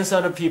 sinned against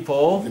other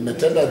people.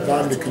 Nimetenda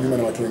dhambi kinyume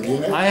na watu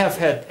wengine. I have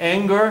had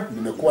anger.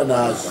 Nimekuwa na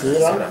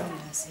hasira.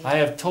 I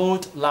have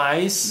told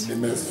lies.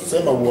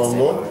 Nimesema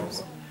uongo.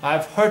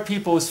 I've hurt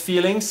people's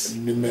feelings.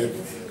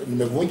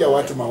 Nimevunja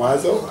watu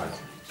mawazo.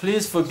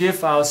 Please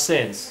forgive our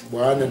sins.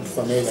 Bwana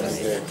tusamehe dhambi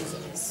zetu.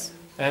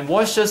 And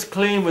wash us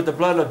clean with the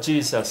blood of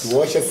Jesus.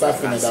 Tuoshe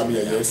safi na damu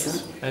ya Yesu.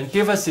 And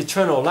give us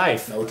eternal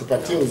life. Na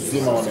utupatie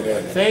uzima wa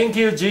milele. Thank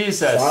you,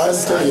 Jesus.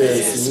 Asante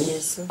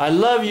Yesu. I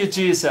love you,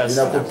 Jesus.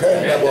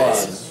 Ninakupenda Bwana.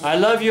 I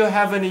love you,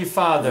 Heavenly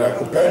Father.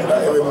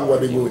 Ninakupenda ewe Mungu wa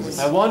mbinguni.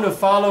 I want to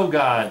follow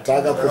God.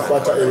 Nataka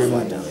kufuata ewe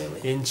Mungu.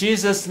 In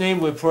Jesus'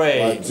 name we Kwa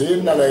pray.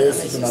 jina la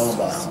Yesu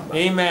tunaomba.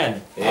 Amen.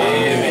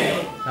 Amen.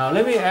 Now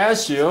let me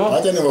ask you,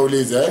 Acha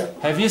niwaulize,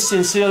 have you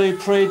sincerely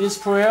prayed this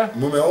prayer?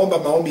 mumeomba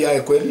maombi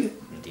haya kweli?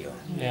 Ndio.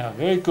 Yeah,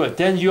 very good.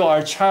 Then you are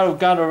a child of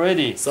God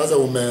already. Sasa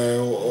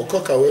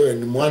umeokoka, wewe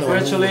ni mwana wa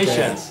Mungu.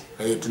 Congratulations.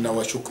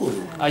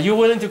 Tunawashukuru. Are you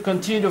willing to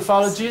continue to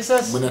follow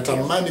Jesus?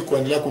 Mnatamani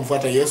kuendelea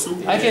kumfuata Yesu?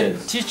 I can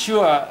teach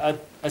you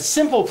a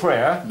simple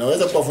prayer,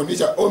 Naweza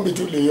kuwafundisha ombi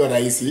tu lililo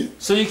rahisi,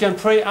 so you can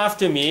pray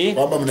after me.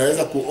 kwamba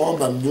mnaweza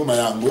kuomba nyuma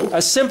yangu.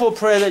 A simple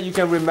prayer that you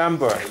can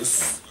remember.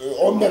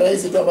 Ombi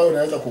rahisi tu ambayo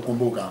unaweza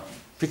kukumbuka.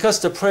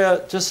 Because the prayer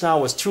just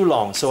now was too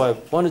long, so I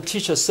want to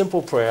teach a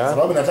simple prayer.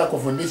 Sababu nataka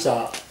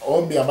kufundisha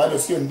ombi ambalo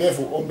sio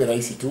ndefu, ombi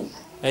rahisi tu.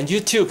 And you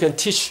too can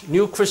teach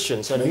new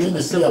Christians a Na nyinyi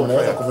pia simple mnaweza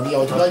prayer. kufundisha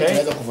wachungaji, Okay.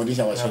 mnaweza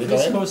kufundisha Now washirika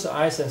please wenu. close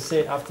the eyes and say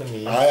it after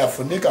me. Haya,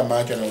 funika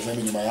macho na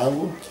useme nyuma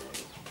yangu.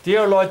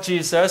 Dear Lord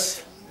Jesus,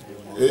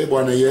 Ee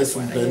Bwana Yesu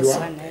mpendwa,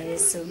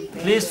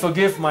 please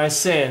forgive my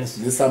sins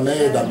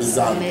nisamehe dhambi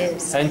zangu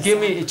and give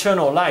me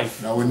eternal life.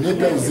 na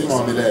unipe uzima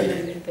wa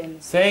milele.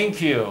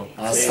 Thank you.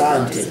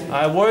 Asante.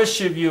 I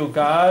worship you,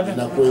 God.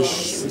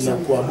 Na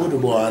kuabudu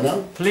Bwana.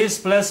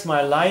 Please bless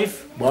my life.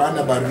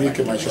 Bwana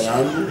bariki maisha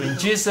yangu. In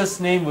Jesus'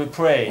 name we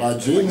pray. Kwa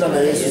jina la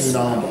Yesu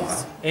ninaomba.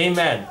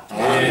 Amen.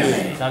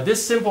 Amen. Now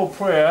this simple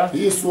prayer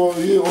Hii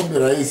ombi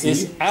is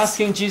rahisi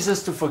asking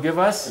Jesus to forgive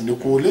us ni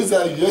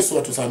kuuliza Yesu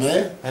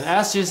atusamehe, and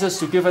ask Jesus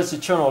to give us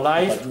eternal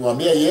life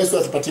tuambie Yesu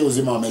atupatie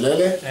uzima wa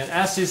milele, and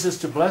ask Jesus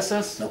to bless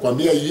us na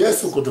kuambia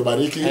Yesu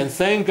kutubariki, and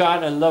thank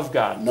God and love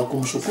God. na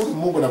kumshukuru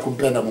Mungu na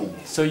kumpenda Mungu.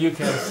 So you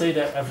can say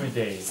that every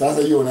day.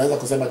 Sasa hiyo unaweza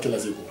kusema kila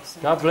siku.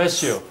 God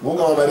bless you.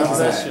 Mungu awabariki God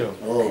bless sana. you.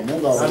 Oh,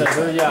 Mungu awabariki.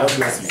 Hallelujah. God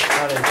bless you.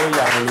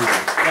 Hallelujah.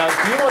 Now,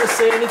 do you want to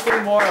say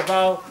anything more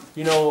about,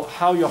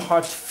 how your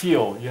heart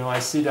feel? I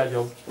see that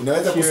your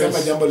Unaweza kusema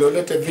tears jambo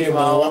lolote vile came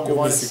moyo out. wako You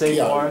want to say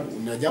umesikia. more?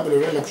 Una jambo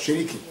lolote la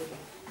kushiriki?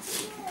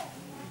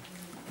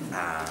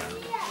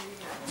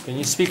 Can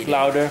you speak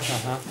louder?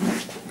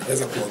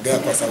 Unaweza kuongea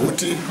kwa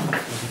sauti.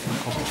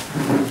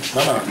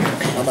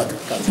 Mama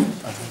tukaze.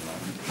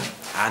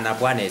 Na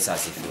Bwana Yesu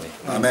asifiwe.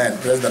 Amen.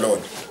 Praise the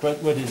Lord.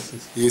 What is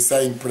this? He is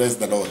saying praise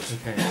the Lord.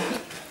 Okay.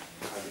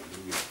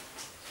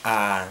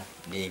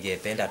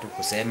 Ningependa tu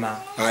kusema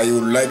I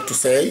would like to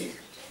say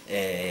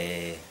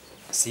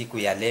siku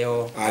ya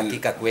leo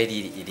hakika kweli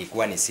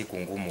ilikuwa ni siku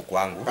ngumu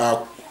kwangu.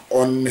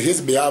 On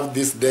his behalf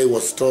this day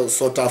was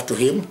so tough to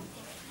him.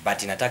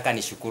 But nataka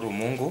nishukuru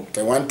Mungu.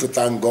 I want to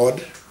thank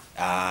God.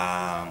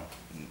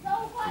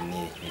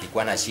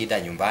 Nilikuwa na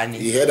shida nyumbani.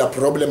 He had a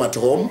problem at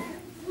home.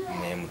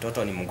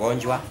 Mtoto ni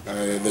mgonjwa.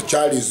 The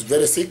child is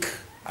very sick.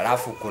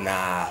 Alafu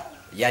kuna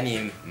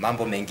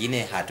mambo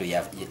mengine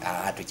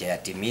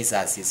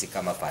hatujayatimiza sisi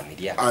kama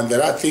familia. And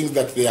there are things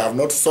that they have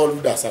not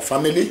solved as a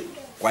family.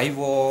 Kwa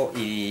hivyo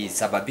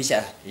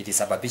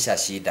ilisababisha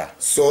shida.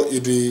 So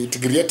it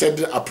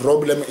created a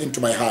problem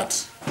into my heart.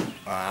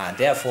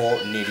 Therefore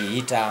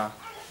niliita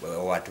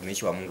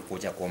watumishi wa Mungu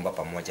kuja kuomba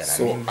pamoja na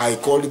mimi. So I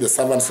called the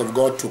servants of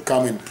God to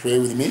come and pray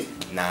with me.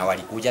 Na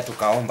walikuja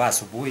tukaomba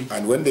asubuhi.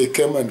 And when they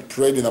came and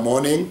prayed in the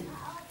morning,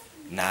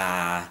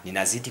 na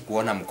ninazidi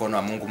kuona mkono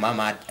wa Mungu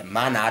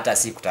maana hata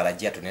si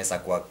kutarajia tunaweza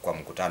kuwa kwa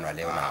mkutano wa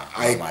leo na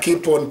I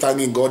keep on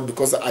thanking God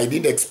because I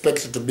didn't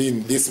expect to be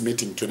in this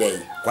meeting today.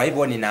 Kwa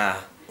hivyo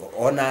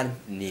ninaona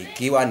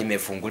nikiwa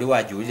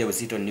nimefunguliwa juu ile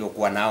uzito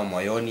niliokuwa nao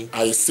moyoni.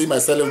 I see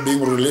myself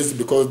being released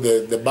because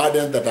the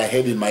burden that I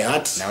had in my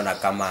heart. Naona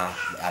kama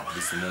at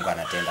least Mungu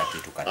anatenda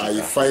kitu katika.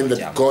 I find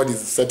that God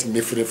is setting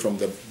me free from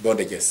the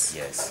bondages.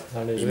 Yes.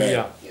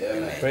 Hallelujah.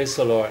 Amen. Praise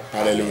the Lord.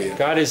 Hallelujah.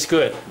 God is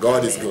good.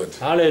 God is good.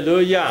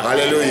 Hallelujah.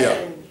 Hallelujah.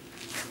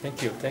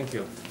 Thank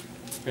you.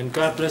 And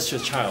God bless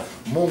your child.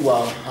 Mungu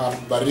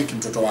abariki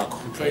mtoto wako.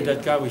 Pray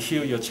that God will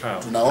heal your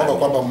child. Tunaomba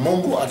kwamba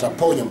Mungu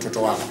ataponya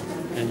mtoto wako.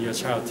 And your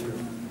child too.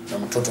 na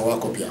mtoto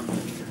wako pia.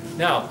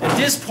 Now, at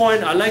this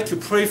point, I'd like to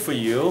pray for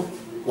you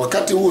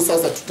Wakati huu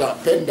sasa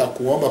tutapenda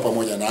kuomba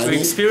pamoja to nanyi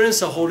experience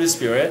the Holy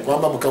Spirit.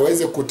 kwamba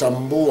mkaweze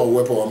kutambua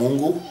uwepo wa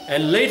Mungu.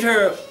 And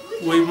later,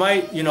 we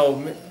might,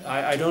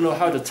 I don't know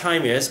how the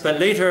time is, but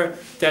later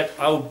that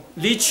I'll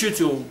lead you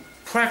to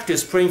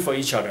practice praying for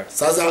each other.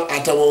 Sasa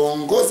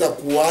atawaongoza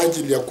kwa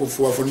ajili ya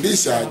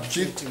kuwafundisha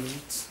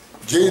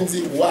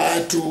jinsi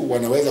watu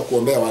wanaweza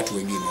kuombea watu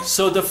wengine.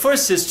 So the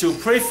first is to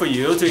pray for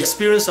you to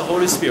experience the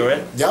Holy Spirit.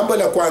 Jambo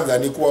la kwanza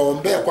ni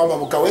kuwaombea kwamba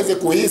mkaweze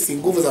kuhisi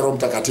nguvu za Roho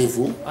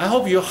Mtakatifu. I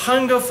hope you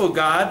hunger for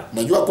God.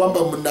 Najua kwamba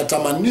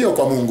mnatamanio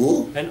kwa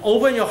Mungu. And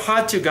open your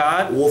heart to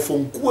God.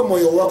 Ufungue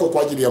moyo wako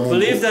kwa ajili ya Mungu.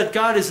 Believe that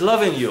God is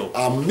loving you.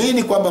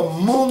 Amini kwamba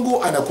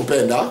Mungu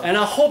anakupenda. And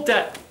I hope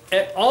that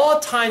at all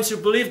times you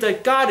believe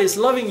that God is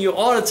loving you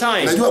all the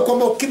time. Najua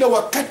kwamba kila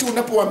wakati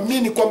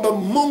unapoamini kwamba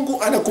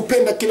Mungu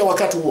anakupenda kila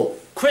wakati huo.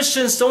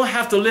 Christians don't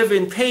have to live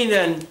in pain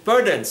and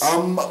burdens.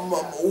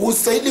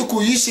 Usaidi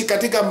kuishi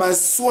katika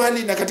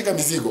maswali na katika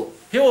mizigo.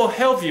 He will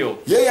help you.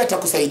 Yeye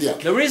atakusaidia.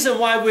 The reason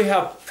why we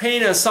have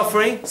pain and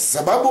suffering,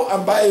 sababu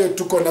ambayo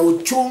tuko na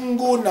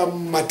uchungu na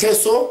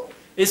mateso,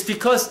 is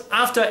because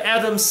after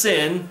Adam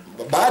sinned,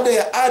 baada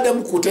ya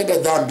Adam kutenda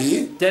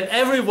dhambi, then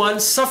everyone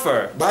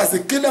suffer. basi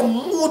kila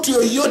mtu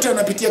yoyote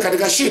anapitia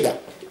katika shida.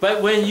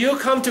 But when you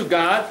come to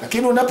God,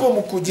 lakini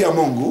unapomkujia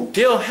Mungu,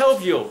 He'll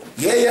help you.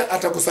 yeye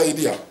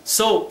atakusaidia.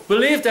 So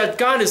believe that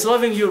God is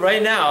loving you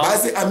right now.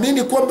 Basi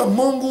amini kwamba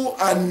Mungu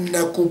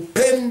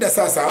anakupenda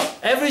sasa.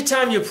 Every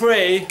time you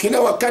pray, kila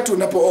wakati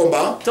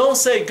unapoomba, don't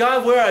say,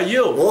 God, where are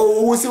you?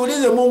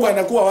 Usiulize Mungu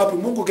anakuwa wapi.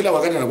 Mungu kila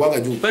wakati anakuwa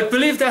juu. But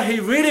believe that He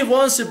really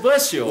wants to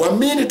bless you.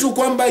 Amini tu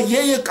kwamba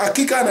yeye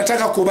hakika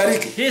anataka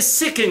kubariki. He is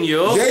seeking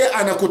you. Yeye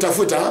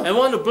anakutafuta. And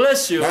want to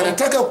bless you.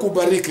 Anataka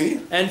kubariki.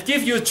 And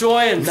give you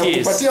joy and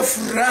peace. Na kupatia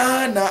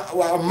furaha na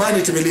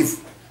amani timilifu.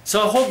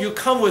 So I hope you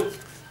come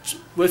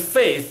with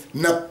faith.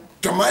 Na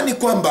tamani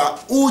kwamba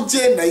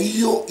uje na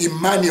hiyo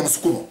imani ya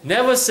msukumo.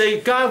 Never say,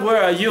 God,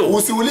 where are you?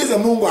 Usiulize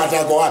Mungu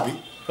atako wapi.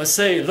 But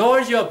say,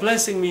 Lord, you are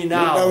blessing me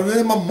now.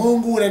 Unasema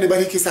Mungu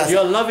unanibariki sasa. You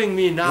are loving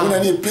me now.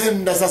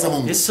 Unanipenda sasa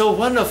Mungu. It's so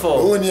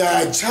wonderful. Ni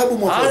ajabu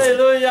mwokozi.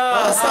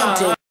 Hallelujah.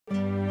 Asante.